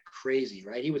town went crazy,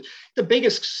 right? He was the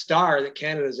biggest star that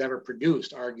Canada's ever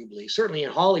produced, arguably, certainly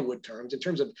in Hollywood terms. In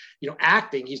terms of,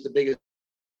 acting, he's the biggest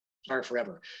star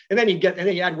forever. And then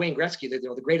you add Wayne Gretzky,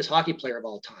 the greatest hockey player of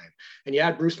all time. And you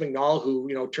add Bruce McNall, who,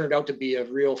 turned out to be a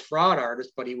real fraud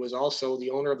artist, but he was also the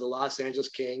owner of the Los Angeles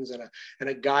Kings and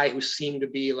a guy who seemed to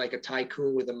be like a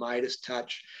tycoon with a Midas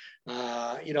touch.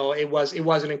 It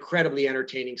was an incredibly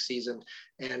entertaining season,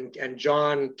 and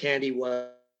John Candy was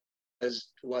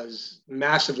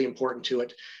massively important to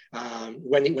it.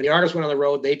 When the Argos went on the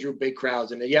road, they drew big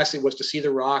crowds, and yes, it was to see the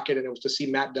Rocket, and it was to see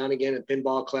Matt Dunnigan and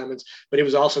Pinball Clemens, but it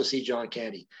was also to see John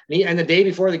Candy. And the day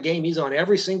before the game, he's on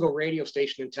every single radio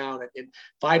station in town at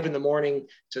 5 a.m.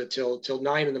 till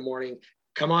 9 a.m.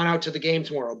 Come on out to the game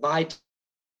tomorrow. Buy tickets.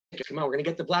 Come on, we're going to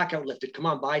get the blackout lifted. Come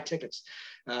on, buy tickets.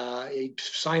 He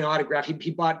signed autograph.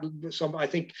 He bought some. I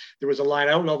think there was a line.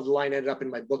 I don't know if the line ended up in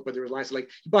my book, but there was lines like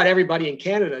he bought everybody in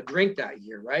Canada a drink that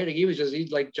year, right?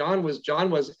 John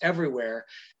was everywhere,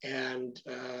 and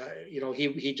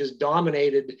he just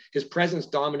dominated. His presence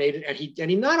dominated, and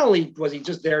he not only was he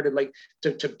just there to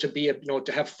be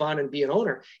to have fun and be an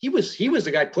owner. He was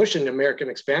the guy pushing American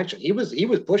expansion. He was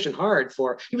pushing hard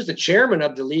he was the chairman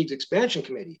of the league's expansion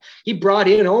committee. He brought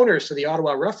in owners to the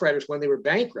Ottawa Rough Riders when they were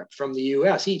bankrupt from the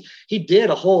U.S. He did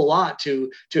a whole lot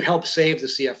to help save the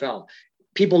CFL.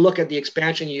 People look at the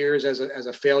expansion years as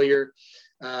a failure.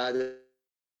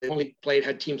 They only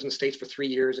had teams in the States for 3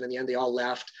 years, and in the end they all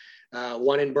left.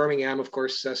 One in Birmingham, of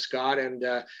course, Scott, and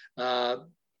was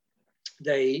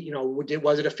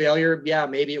it a failure? Yeah,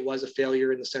 maybe it was a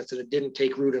failure in the sense that it didn't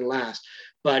take root and last.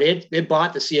 But it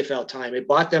bought the CFL time. It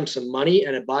bought them some money,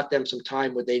 and it bought them some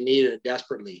time when they needed it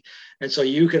desperately. And so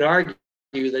you could argue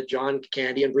that John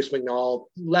Candy and Bruce McNall,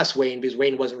 less Wayne, because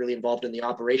Wayne wasn't really involved in the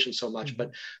operation so much, but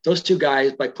those two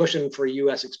guys, by pushing for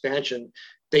U.S. expansion,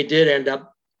 they did end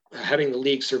up having the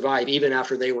league survive even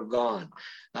after they were gone.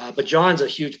 But John's a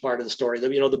huge part of the story.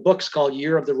 The book's called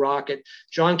Year of the Rocket.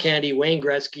 John Candy, Wayne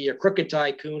Gretzky, a crooked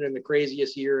tycoon, and the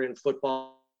craziest year in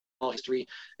football history.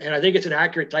 And I think it's an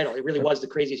accurate title. It really was the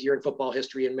craziest year in football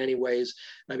history in many ways.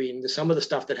 I mean, some of the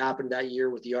stuff that happened that year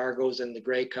with the Argos and the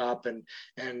Grey Cup and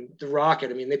the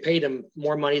Rocket, I mean, they paid him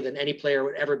more money than any player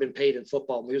would ever been paid in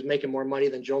football. He was making more money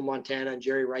than Joe Montana and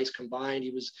Jerry Rice combined.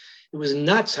 It was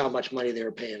nuts how much money they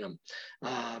were paying him.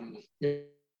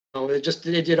 It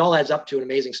all adds up to an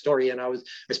amazing story. And I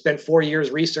spent 4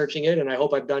 years researching it, and I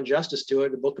hope I've done justice to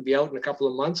it. The book will be out in a couple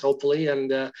of months, hopefully,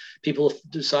 and people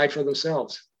decide for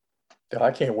themselves. I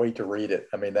can't wait to read it.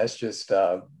 I mean, that's just,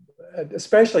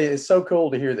 especially it's so cool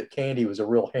to hear that Candy was a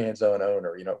real hands-on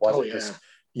owner. It wasn't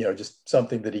just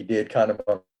something that he did kind of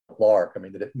on a lark. I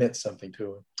mean, that it meant something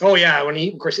to him. Oh yeah.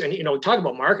 Talk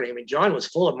about marketing. I mean, John was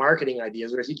full of marketing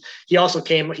ideas. He also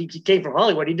came from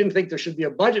Hollywood. He didn't think there should be a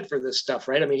budget for this stuff,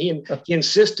 right? I mean, he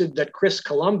insisted that Chris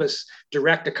Columbus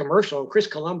direct a commercial. And Chris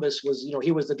Columbus was,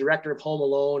 he was the director of Home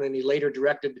Alone, and he later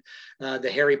directed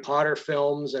the Harry Potter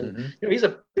films. And, he's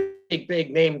a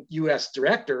big name U.S.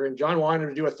 director, and John wanted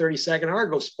to do a 30-second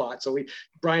Argos spot. So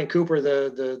Brian Cooper,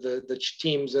 the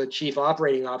team's chief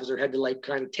operating officer, had to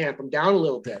kind of tamp him down a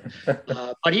little bit.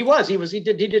 But he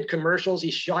did commercials.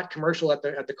 He shot commercial at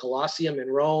the Colosseum in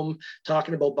Rome,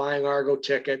 talking about buying Argo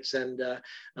tickets, and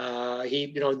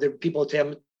the people tell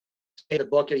him the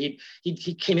book, and he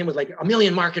came in with like a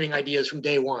million marketing ideas from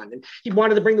day one, and he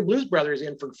wanted to bring the Blues Brothers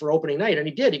in for opening night, and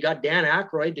he did. He got Dan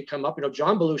Aykroyd to come up.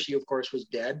 John Belushi, of course, was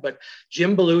dead, but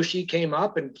Jim Belushi came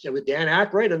up and with Dan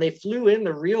Aykroyd, and they flew in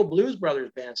the real Blues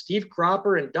Brothers band. Steve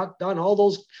Cropper and Duck Dunn, all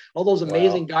those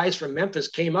amazing guys from Memphis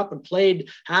came up and played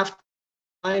half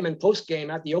and post game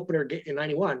at the opener in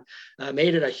 91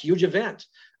 made it a huge event.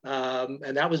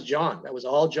 And that was John. That was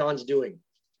all John's doing.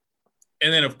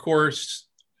 And then, of course,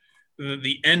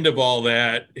 the end of all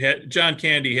that, John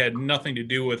Candy had nothing to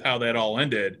do with how that all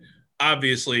ended.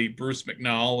 Obviously, Bruce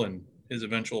McNall and his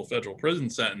eventual federal prison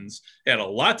sentence had a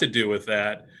lot to do with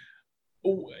that.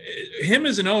 Him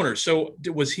as an owner. So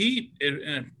was he,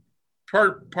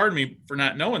 pardon me for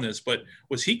not knowing this, but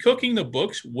was he cooking the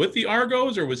books with the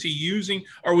Argos, or was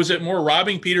it more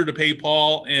robbing Peter to pay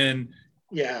Paul? And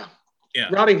yeah.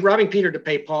 Robbing Peter to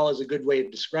pay Paul is a good way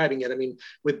of describing it. I mean,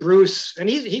 with Bruce, and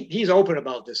he's open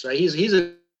about this, right?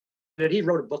 He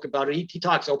wrote a book about it. He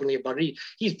talks openly about it.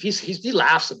 He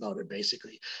laughs about it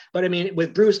basically. But I mean,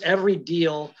 with Bruce, every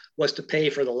deal was to pay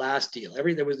for the last deal.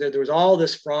 There was all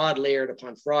this fraud layered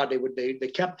upon fraud. They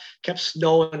kept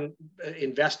snowing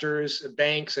investors,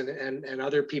 banks, and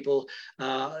other people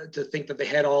to think that they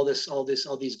had all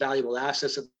these valuable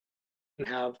assets that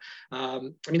have. I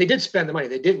mean, they did spend the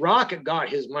money. Rocket got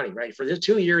his money, right? For the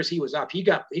 2 years he was up, he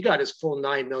got his full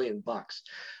 $9 million.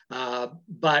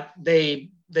 But they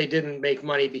didn't make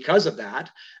money because of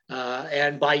that.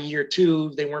 And by year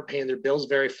 2, they weren't paying their bills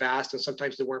very fast, and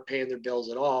sometimes they weren't paying their bills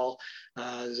at all.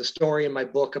 There's a story in my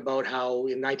book about how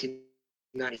in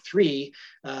 1993,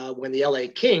 when the LA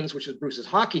Kings, which was Bruce's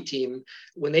hockey team,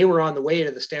 when they were on the way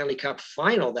to the Stanley Cup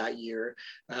final that year,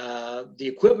 the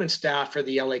equipment staff for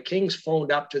the LA Kings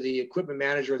phoned up to the equipment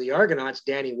manager of the Argonauts,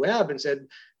 Danny Webb, and said,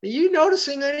 "Are you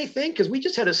noticing anything? Because we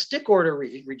just had a stick order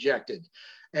rejected."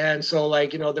 And so,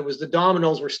 there was the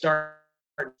dominoes were starting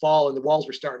to fall and the walls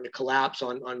were starting to collapse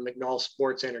on McNall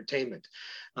Sports Entertainment.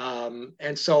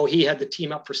 And so he had the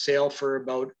team up for sale for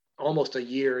about almost a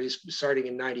year. He's starting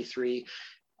in 93.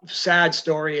 Sad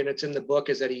story, and it's in the book,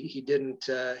 is that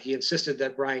he insisted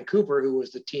that Brian Cooper, who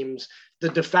was the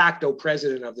de facto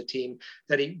president of the team,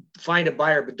 that he find a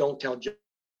buyer, but don't tell Joe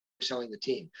selling the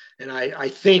team. And I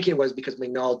think it was because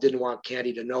McNall didn't want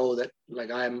Candy to know that,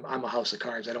 I'm a house of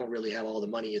cards. I don't really have all the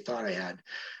money you thought I had.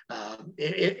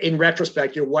 In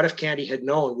retrospect, what if Candy had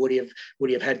known? Would he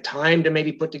have had time to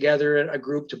maybe put together a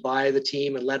group to buy the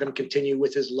team and let him continue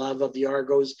with his love of the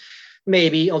Argos?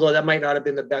 Maybe, although that might not have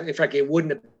been the best. In fact, it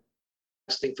wouldn't have been the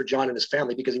best thing for John and his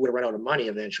family, because he would have run out of money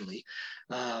eventually.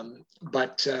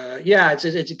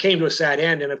 It came to a sad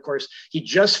end. And of course, he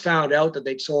just found out that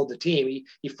they'd sold the team.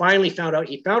 He finally found out.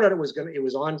 He found out it was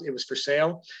for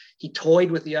sale. He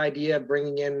toyed with the idea of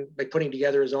putting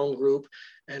together his own group,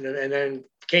 and then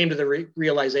came to the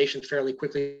realization fairly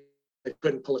quickly that he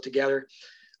couldn't pull it together,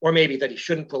 or maybe that he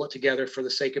shouldn't pull it together for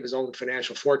the sake of his own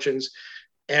financial fortunes.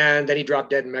 And then he dropped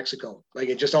dead in Mexico.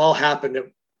 It just all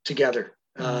happened together.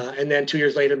 And then 2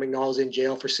 years later, McNall's in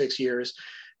jail for 6 years.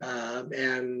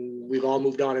 And we've all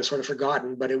moved on and sort of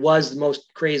forgotten, but it was the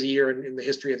most crazy year in the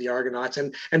history of the Argonauts.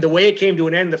 And the way it came to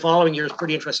an end the following year is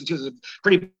pretty interesting too. There's a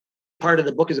pretty part of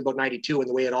the book is about 92 and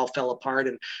the way it all fell apart.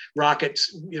 And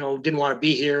Rockets, didn't want to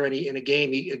be here. And in a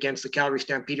game against the Calgary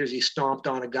Stampeders, he stomped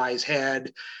on a guy's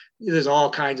head. There's all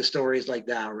kinds of stories like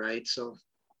that, right? So.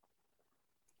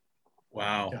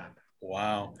 Wow.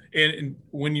 And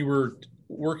when you were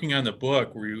working on the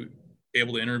book, were you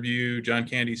able to interview John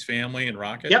Candy's family and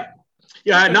Rocket? Yep.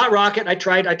 Yeah, not Rocket. I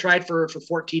tried for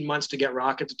 14 months to get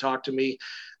Rocket to talk to me.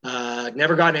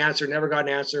 Never got an answer.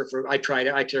 I tried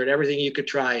everything you could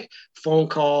try. Phone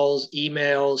calls,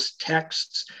 emails,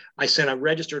 texts. I sent a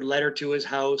registered letter to his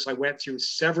house. I went through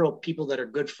several people that are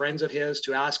good friends of his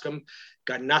to ask him.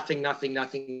 Got nothing.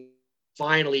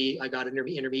 Finally, I got an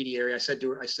intermediary. I said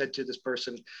to this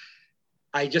person,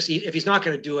 if he's not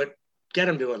going to do it, get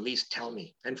him to at least tell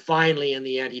me. And finally, in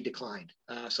the end, he declined.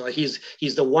 So he's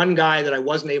the one guy that I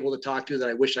wasn't able to talk to that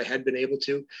I wish I had been able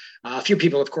to. A few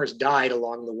people, of course, died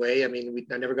along the way. I mean,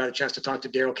 I never got a chance to talk to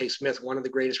Darrell K. Smith, one of the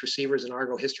greatest receivers in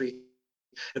Argo history,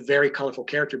 a very colorful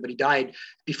character, but he died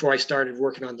before I started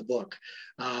working on the book.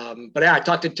 But yeah, I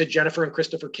talked to Jennifer and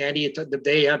Christopher Candy.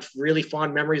 They have really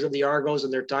fond memories of the Argos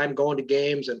and their time going to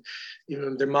games. And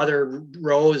their mother,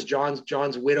 Rose,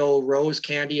 John's widow, Rose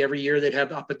Candy, every year they'd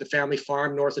have up at the family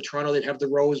farm north of Toronto, they'd have the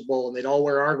Rose Bowl, and they'd all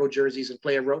wear Argo jerseys and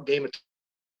play a game of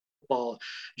football.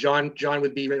 John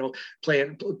would be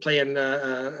playing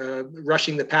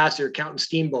rushing the passer, counting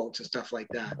steamboats and stuff like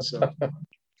that. So.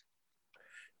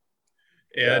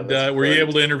 And were you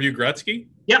able to interview Gretzky?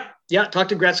 Yeah. Talked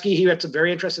to Gretzky. He had some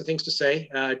very interesting things to say.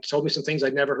 Told me some things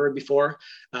I'd never heard before.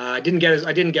 I didn't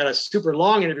get a super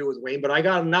long interview with Wayne, but I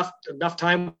got enough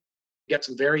time to get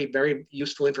some very, very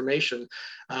useful information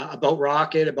about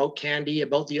Rocket, about Candy,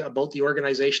 about the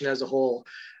organization as a whole.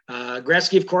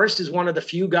 Gretzky, of course, is one of the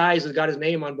few guys that got his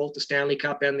name on both the Stanley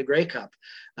Cup and the Grey Cup.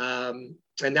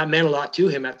 that meant a lot to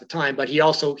him at the time. But he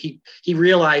also he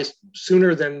realized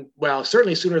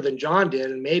certainly sooner than John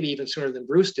did, and maybe even sooner than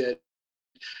Bruce did,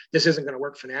 this isn't going to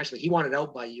work financially. He wanted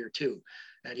out by year 2,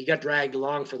 and he got dragged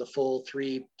along for the full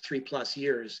three plus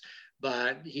years.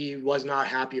 But he was not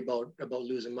happy about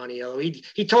losing money. Although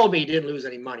he told me he didn't lose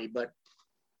any money, but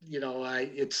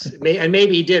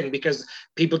maybe he didn't, because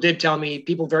people did tell me,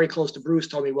 people very close to Bruce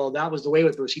told me, well, that was the way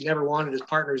with Bruce. He never wanted his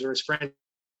partners or his friends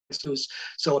to lose.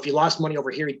 So if you lost money over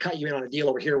here, he'd cut you in on a deal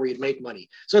over here where you'd make money.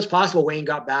 So it's possible Wayne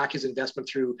got back his investment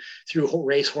through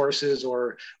race horses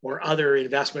or other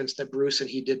investments that Bruce and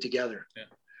he did together. Yeah.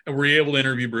 And were you able to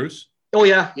interview Bruce? Oh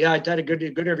yeah. I had a good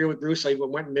interview with Bruce. I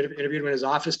went and interviewed him in his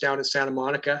office down in Santa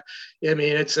Monica. I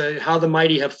mean, it's how the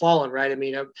mighty have fallen, right? I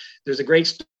mean, there's a great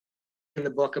story in the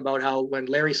book about how when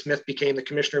Larry Smith became the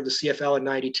commissioner of the CFL in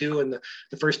 '92, and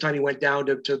the first time he went down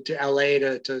to LA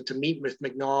to meet with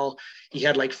McNall, he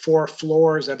had like 4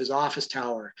 floors of his office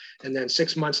tower, and then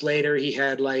 6 months later he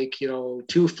had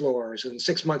 2 floors, and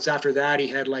 6 months after that he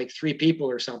had 3 people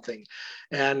or something.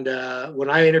 And when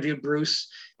I interviewed Bruce,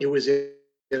 it was in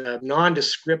a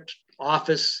nondescript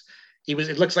office.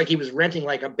 It looks like he was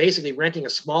basically renting a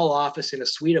small office in a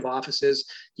suite of offices.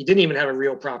 He didn't even have a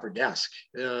real proper desk.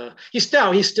 He's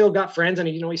still got friends, and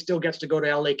he still gets to go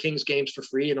to LA Kings games for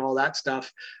free and all that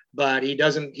stuff. But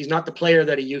he's not the player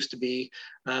that he used to be.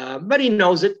 But he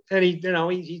knows it, and he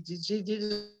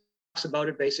talks about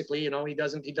it basically. He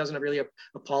doesn't really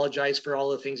apologize for all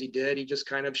the things he did. He just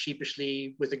kind of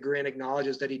sheepishly, with a grin,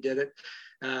 acknowledges that he did it.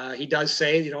 He does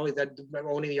say, that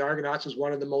owning the Argonauts was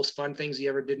one of the most fun things he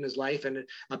ever did in his life. And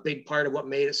a big part of what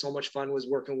made it so much fun was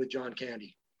working with John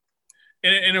Candy.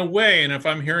 In a way, and if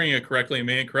I'm hearing it correctly,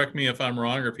 man, correct me if I'm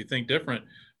wrong or if you think different,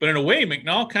 but in a way,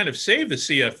 McNall kind of saved the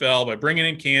CFL by bringing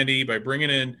in Candy, by bringing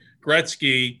in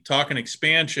Gretzky, talking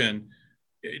expansion.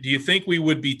 Do you think we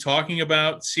would be talking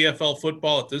about CFL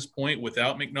football at this point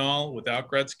without McNall, without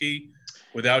Gretzky,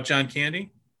 without John Candy?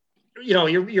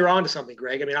 You're onto something,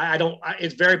 Greg. I mean,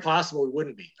 it's very possible we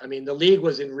wouldn't be. I mean, the league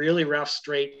was in really rough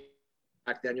strait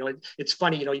back then. It's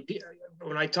funny,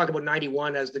 when I talk about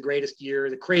 91 as the greatest year,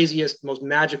 the craziest, most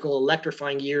magical,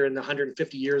 electrifying year in the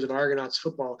 150 years of Argonauts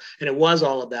football, and it was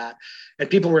all of that. And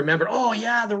people remember, oh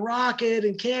yeah, the Rocket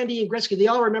and Candy and Gretzky, they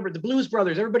all remember the Blues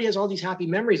Brothers. Everybody has all these happy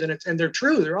memories, and they're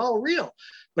true. They're all real.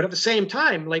 But at the same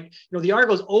time, the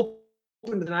Argos opened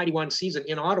the 91 season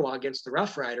in Ottawa against the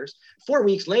Rough Riders. 4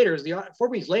 weeks later,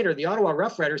 the Ottawa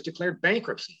Rough Riders declared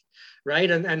bankruptcy,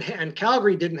 right? And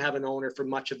Calgary didn't have an owner for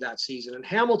much of that season, and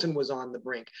Hamilton was on the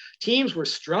brink. Teams were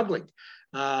struggling.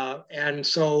 And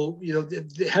so,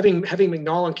 having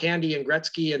McNall and Candy and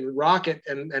Gretzky and Rocket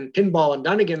and Pinball and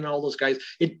Dunnigan and all those guys,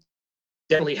 it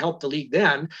definitely helped the league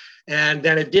then. And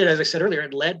then it did, as I said earlier,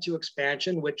 it led to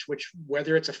expansion, which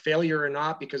whether it's a failure or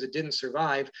not, because it didn't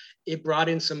survive, it brought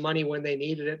in some money when they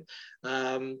needed it.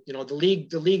 Arguably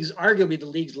the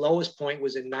league's lowest point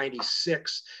was in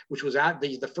 '96, which was at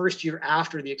the first year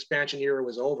after the expansion era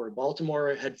was over.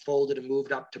 Baltimore had folded and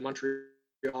moved up to Montreal.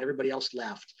 Everybody else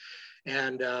left.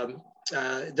 And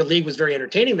the league was very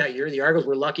entertaining that year. The Argos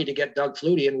were lucky to get Doug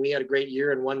Flutie, and we had a great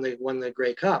year and won the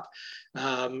Grey Cup.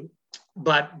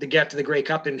 But to get to the Grey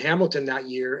Cup in Hamilton that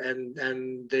year,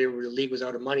 and the league was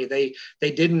out of money. They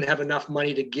didn't have enough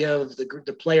money to give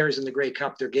the players in the Grey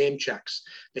Cup their game checks.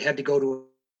 They had to go to a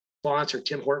sponsor,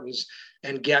 Tim Hortons,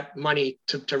 and get money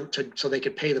so they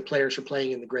could pay the players for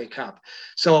playing in the Grey Cup.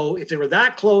 So if they were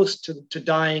that close to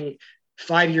dying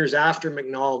 5 years after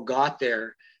McNall got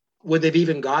there, would they've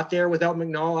even got there without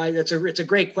McNall? It's a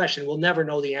great question. We'll never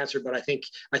know the answer, but I think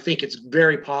it's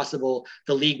very possible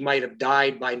the league might have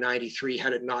died by '93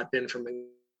 had it not been for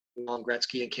McNall,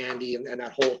 Gretzky, and Candy and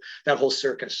that whole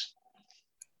circus.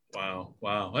 Wow.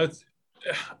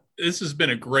 This has been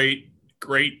a great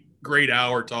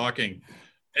hour talking,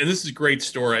 and this is a great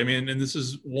story. I mean, and this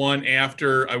is one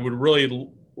after I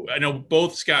know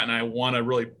both Scott and I want to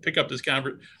really pick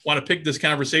this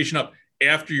conversation up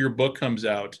after your book comes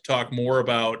out to talk more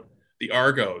about the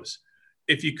Argos.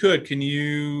 If you could, can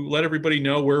you let everybody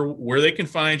know where they can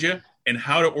find you and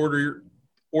how to order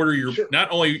your Sure.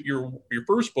 Not only your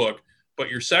first book, but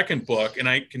your second book? And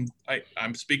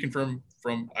I'm speaking from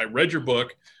I read your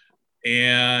book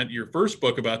and your first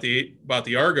book about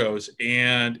the Argos,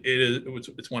 and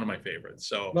it's one of my favorites.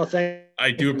 So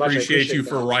I do appreciate you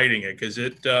for writing it, because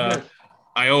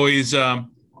I always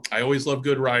love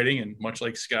good writing, and much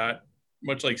like Scott,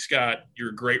 you're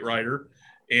a great writer,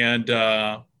 and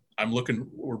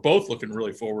we're both looking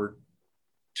really forward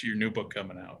to your new book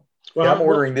coming out. Well, I'm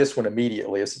ordering this one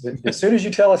immediately as soon as you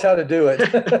tell us how to do it.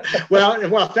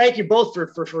 well, thank you both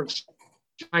for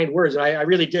kind words. And I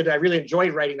really did. I really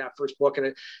enjoyed writing that first book.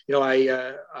 And,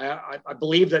 I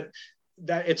believe that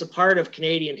it's a part of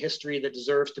Canadian history that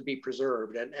deserves to be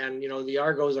preserved. And the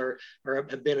Argos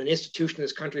have been an institution in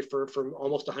this country for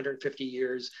almost 150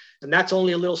 years. And that's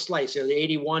only a little slice. The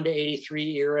 81 to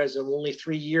 83 era is only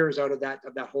 3 years out of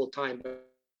that whole time. But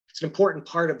it's an important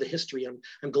part of the history.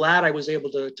 I'm glad I was able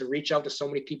to reach out to so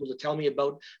many people to tell me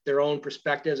about their own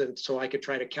perspectives, and so I could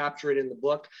try to capture it in the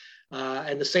book.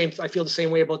 And I feel the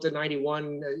same way about the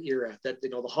 91 era, that,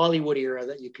 the Hollywood era,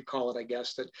 that you could call it, I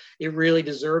guess, that it really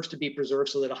deserves to be preserved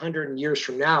so that 100 years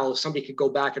from now, somebody could go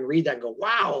back and read that and go,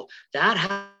 wow, that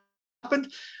happened.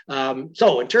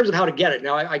 So in terms of how to get it,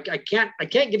 now I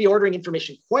can't give you ordering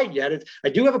information quite yet. I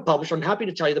do have a publisher. I'm happy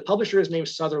to tell you. The publisher is named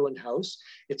Sutherland House.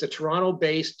 It's a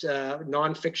Toronto-based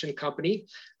nonfiction company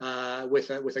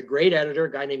with a great editor,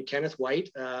 a guy named Kenneth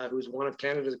White, who's one of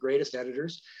Canada's greatest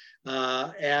editors.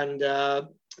 The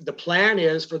plan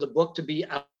is for the book to be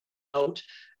out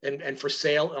and for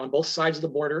sale on both sides of the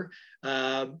border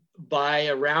by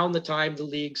around the time the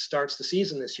league starts the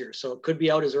season this year. So it could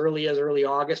be out as early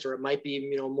August, or it might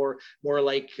be more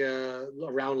like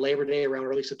around Labor Day, around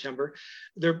early September.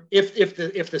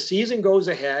 If the season goes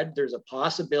ahead, there's a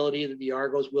possibility that the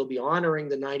Argos will be honoring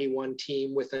the 91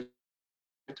 team with an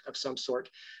of some sort,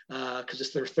 because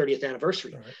it's their 30th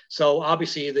anniversary. Right. So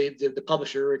obviously the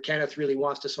publisher, Kenneth, really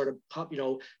wants to sort of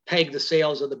peg the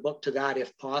sales of the book to that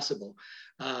if possible.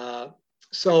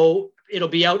 So it'll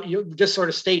be out. You just sort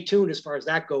of stay tuned as far as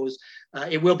that goes.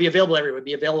 It will be available everywhere. It'll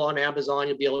be available on Amazon.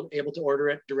 You'll be able to order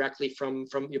it directly from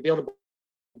you'll be able to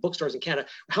bookstores in Canada.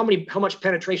 How much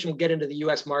penetration will get into the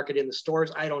US market in the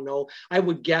stores? I don't know. I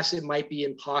would guess it might be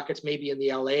in pockets, maybe in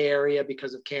the LA area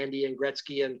because of Candy and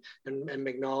Gretzky and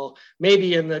McNall,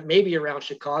 maybe around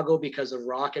Chicago because of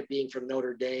Rocket being from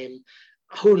Notre Dame.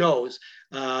 Who knows?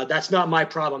 That's not my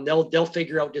problem. They'll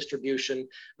figure out distribution.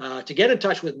 To get in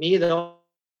touch with me, though,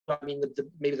 I mean,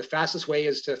 maybe the fastest way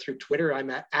is through Twitter.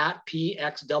 I'm at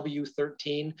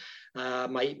PXW13.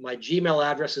 My Gmail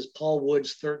address is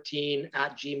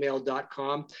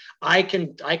paulwoods13@gmail.com. I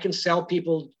can sell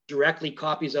people directly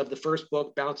copies of the first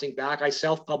book, Bouncing Back. I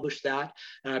self-published that,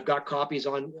 and I've got copies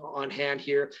on hand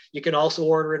here. You can also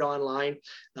order it online.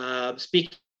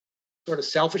 Speaking sort of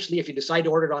selfishly, if you decide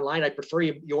to order it online, I prefer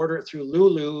you order it through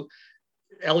Lulu.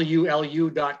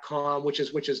 LULU.com, which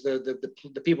is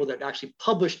the people that actually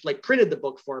printed the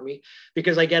book for me,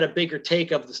 because I get a bigger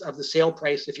take of the sale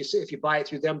price if you buy it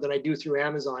through them than I do through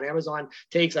Amazon. Amazon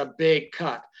takes a big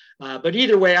cut, but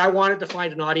either way, I wanted to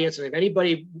find an audience, and if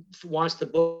anybody wants the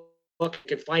book,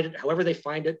 can find it however they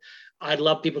find it. I'd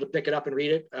love people to pick it up and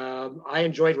read it. I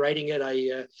enjoyed writing it.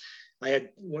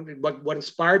 What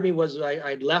inspired me was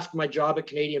I'd left my job at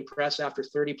Canadian Press after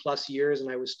 30 plus years, and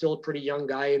I was still a pretty young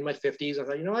guy in my 50s. I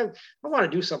thought, I want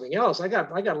to do something else. I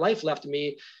got life left of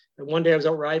me. And one day I was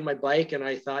out riding my bike, and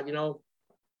I thought,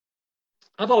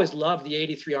 I've always loved the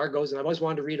 83 Argos, and I've always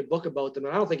wanted to read a book about them.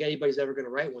 And I don't think anybody's ever going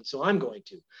to write one, so I'm going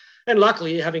to. And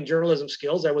luckily, having journalism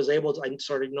skills, I was able to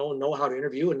sort of know how to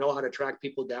interview and know how to track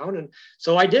people down. And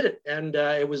so I did it. And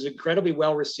it was incredibly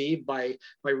well received by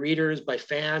readers, by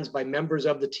fans, by members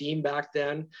of the team back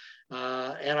then.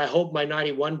 And I hope my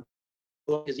 91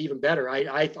 book is even better.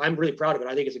 I'm really proud of it.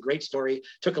 I think it's a great story.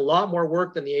 Took a lot more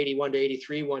work than the 81 to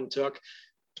 83 one took.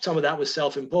 Some of that was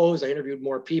self-imposed. I interviewed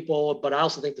more people, but I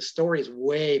also think the story is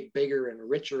way bigger and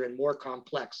richer and more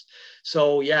complex.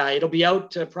 So yeah, it'll be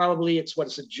out probably, it's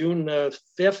June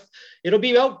 5th. It'll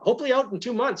be out, hopefully out in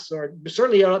 2 months, or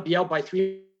certainly it'll be out by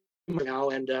 3 months now.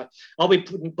 And I'll be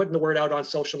putting the word out on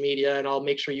social media, and I'll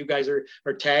make sure you guys are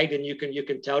tagged and you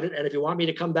can tout it. And if you want me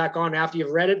to come back on after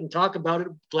you've read it and talk about it,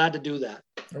 glad to do that.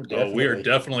 Oh, we are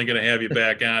definitely going to have you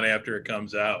back on after it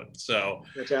comes out. So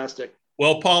fantastic.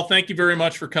 Well, Paul, thank you very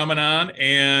much for coming on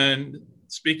and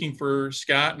speaking for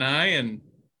Scott and I and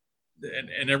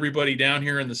everybody down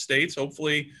here in the States.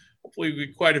 Hopefully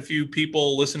we quite a few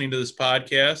people listening to this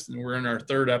podcast, and we're in our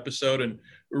 3rd episode, and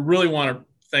we really want to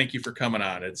thank you for coming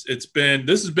on. This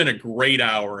has been a great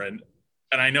hour, and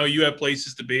I know you have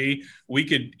places to be. We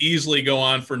could easily go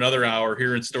on for another hour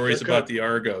hearing stories about the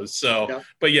Argos. So, yeah.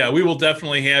 But yeah, we will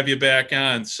definitely have you back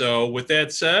on. So with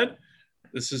that said,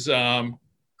 this is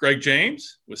Greg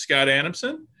James with Scott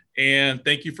Adamson, and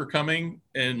thank you for coming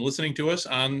and listening to us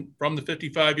from the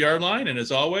 55-yard line. And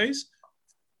as always,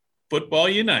 football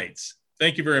unites.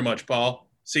 Thank you very much, Paul.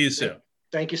 See you soon.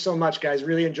 Thank you so much, guys.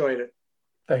 Really enjoyed it.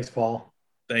 Thanks, Paul.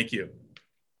 Thank you.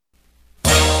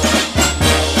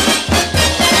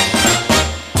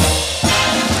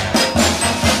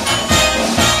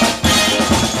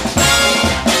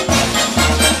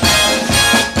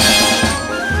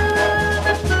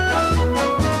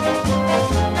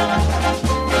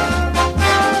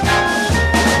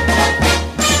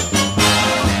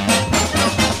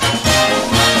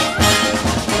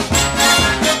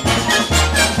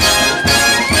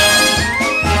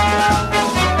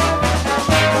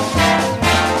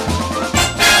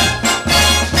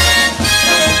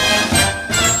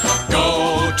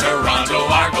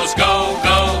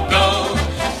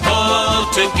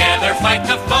 fight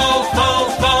the foe,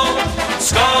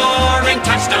 scoring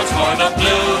touchdowns for the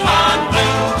blue on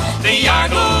blue. The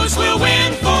Argos will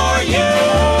win for you.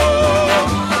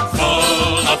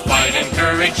 Full of fight and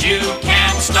courage, you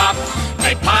can't stop.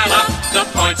 They pile up the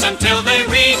points until they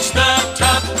reach the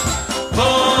top.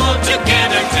 Pull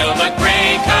together till the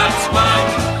Grey Cups won.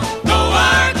 Go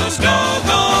Argos, go,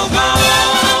 go, go.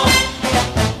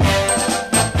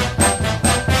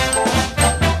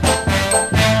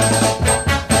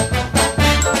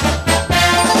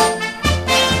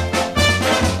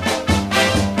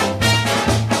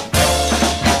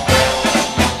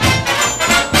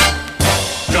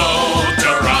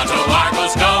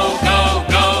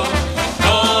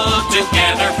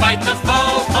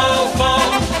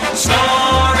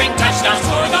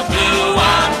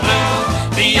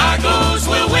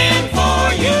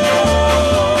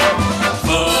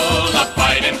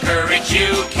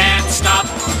 You can't stop.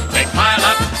 They pile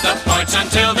up the points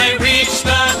until they reach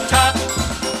the top.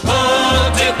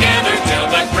 Pull together till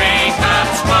the Grey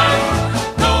Cups won.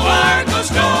 Go Argos,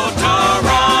 go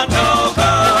Toronto,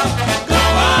 go. Go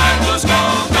Argos,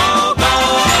 go, go, go.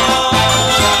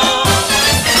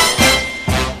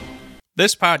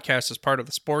 This podcast is part of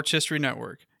the Sports History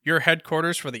Network, your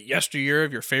headquarters for the yesteryear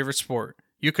of your favorite sport.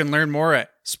 You can learn more at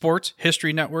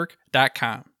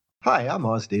sportshistorynetwork.com. Hi, I'm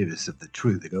Oz Davis of the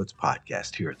True the Goats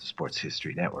podcast here at the Sports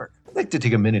History Network. I'd like to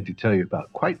take a minute to tell you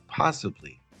about quite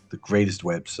possibly the greatest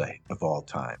website of all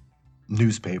time,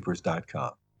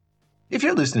 newspapers.com. If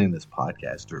you're listening to this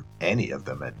podcast, or any of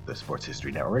them at the Sports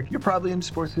History Network, you're probably into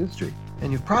sports history.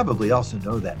 And you probably also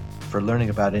know that for learning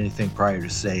about anything prior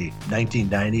to, say,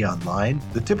 1990 online,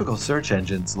 the typical search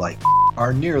engines like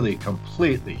are nearly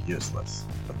completely useless.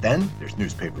 But then there's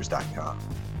newspapers.com.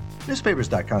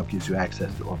 Newspapers.com gives you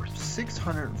access to over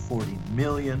 640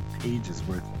 million pages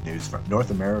worth of news from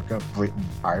North America, Britain,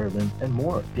 Ireland, and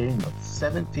more, dating from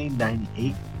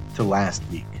 1798 to last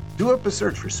week. Do up a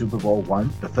search for Super Bowl I,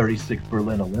 the 36th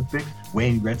Berlin Olympics,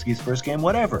 Wayne Gretzky's first game,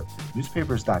 whatever.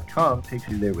 Newspapers.com takes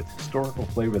you there with historical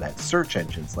flavor that search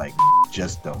engines like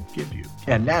just don't give you.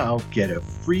 And now, get a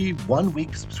free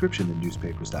 1-week subscription to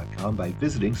newspapers.com by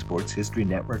visiting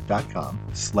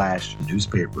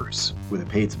sportshistorynetwork.com/newspapers. With a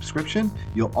paid subscription,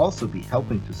 you'll also be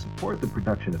helping to support the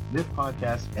production of this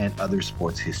podcast and other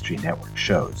Sports History Network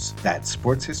shows. That's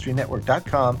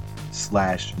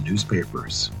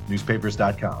sportshistorynetwork.com/newspapers.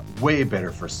 Newspapers.com. Way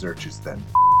better for searches than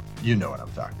you know what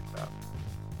I'm talking about.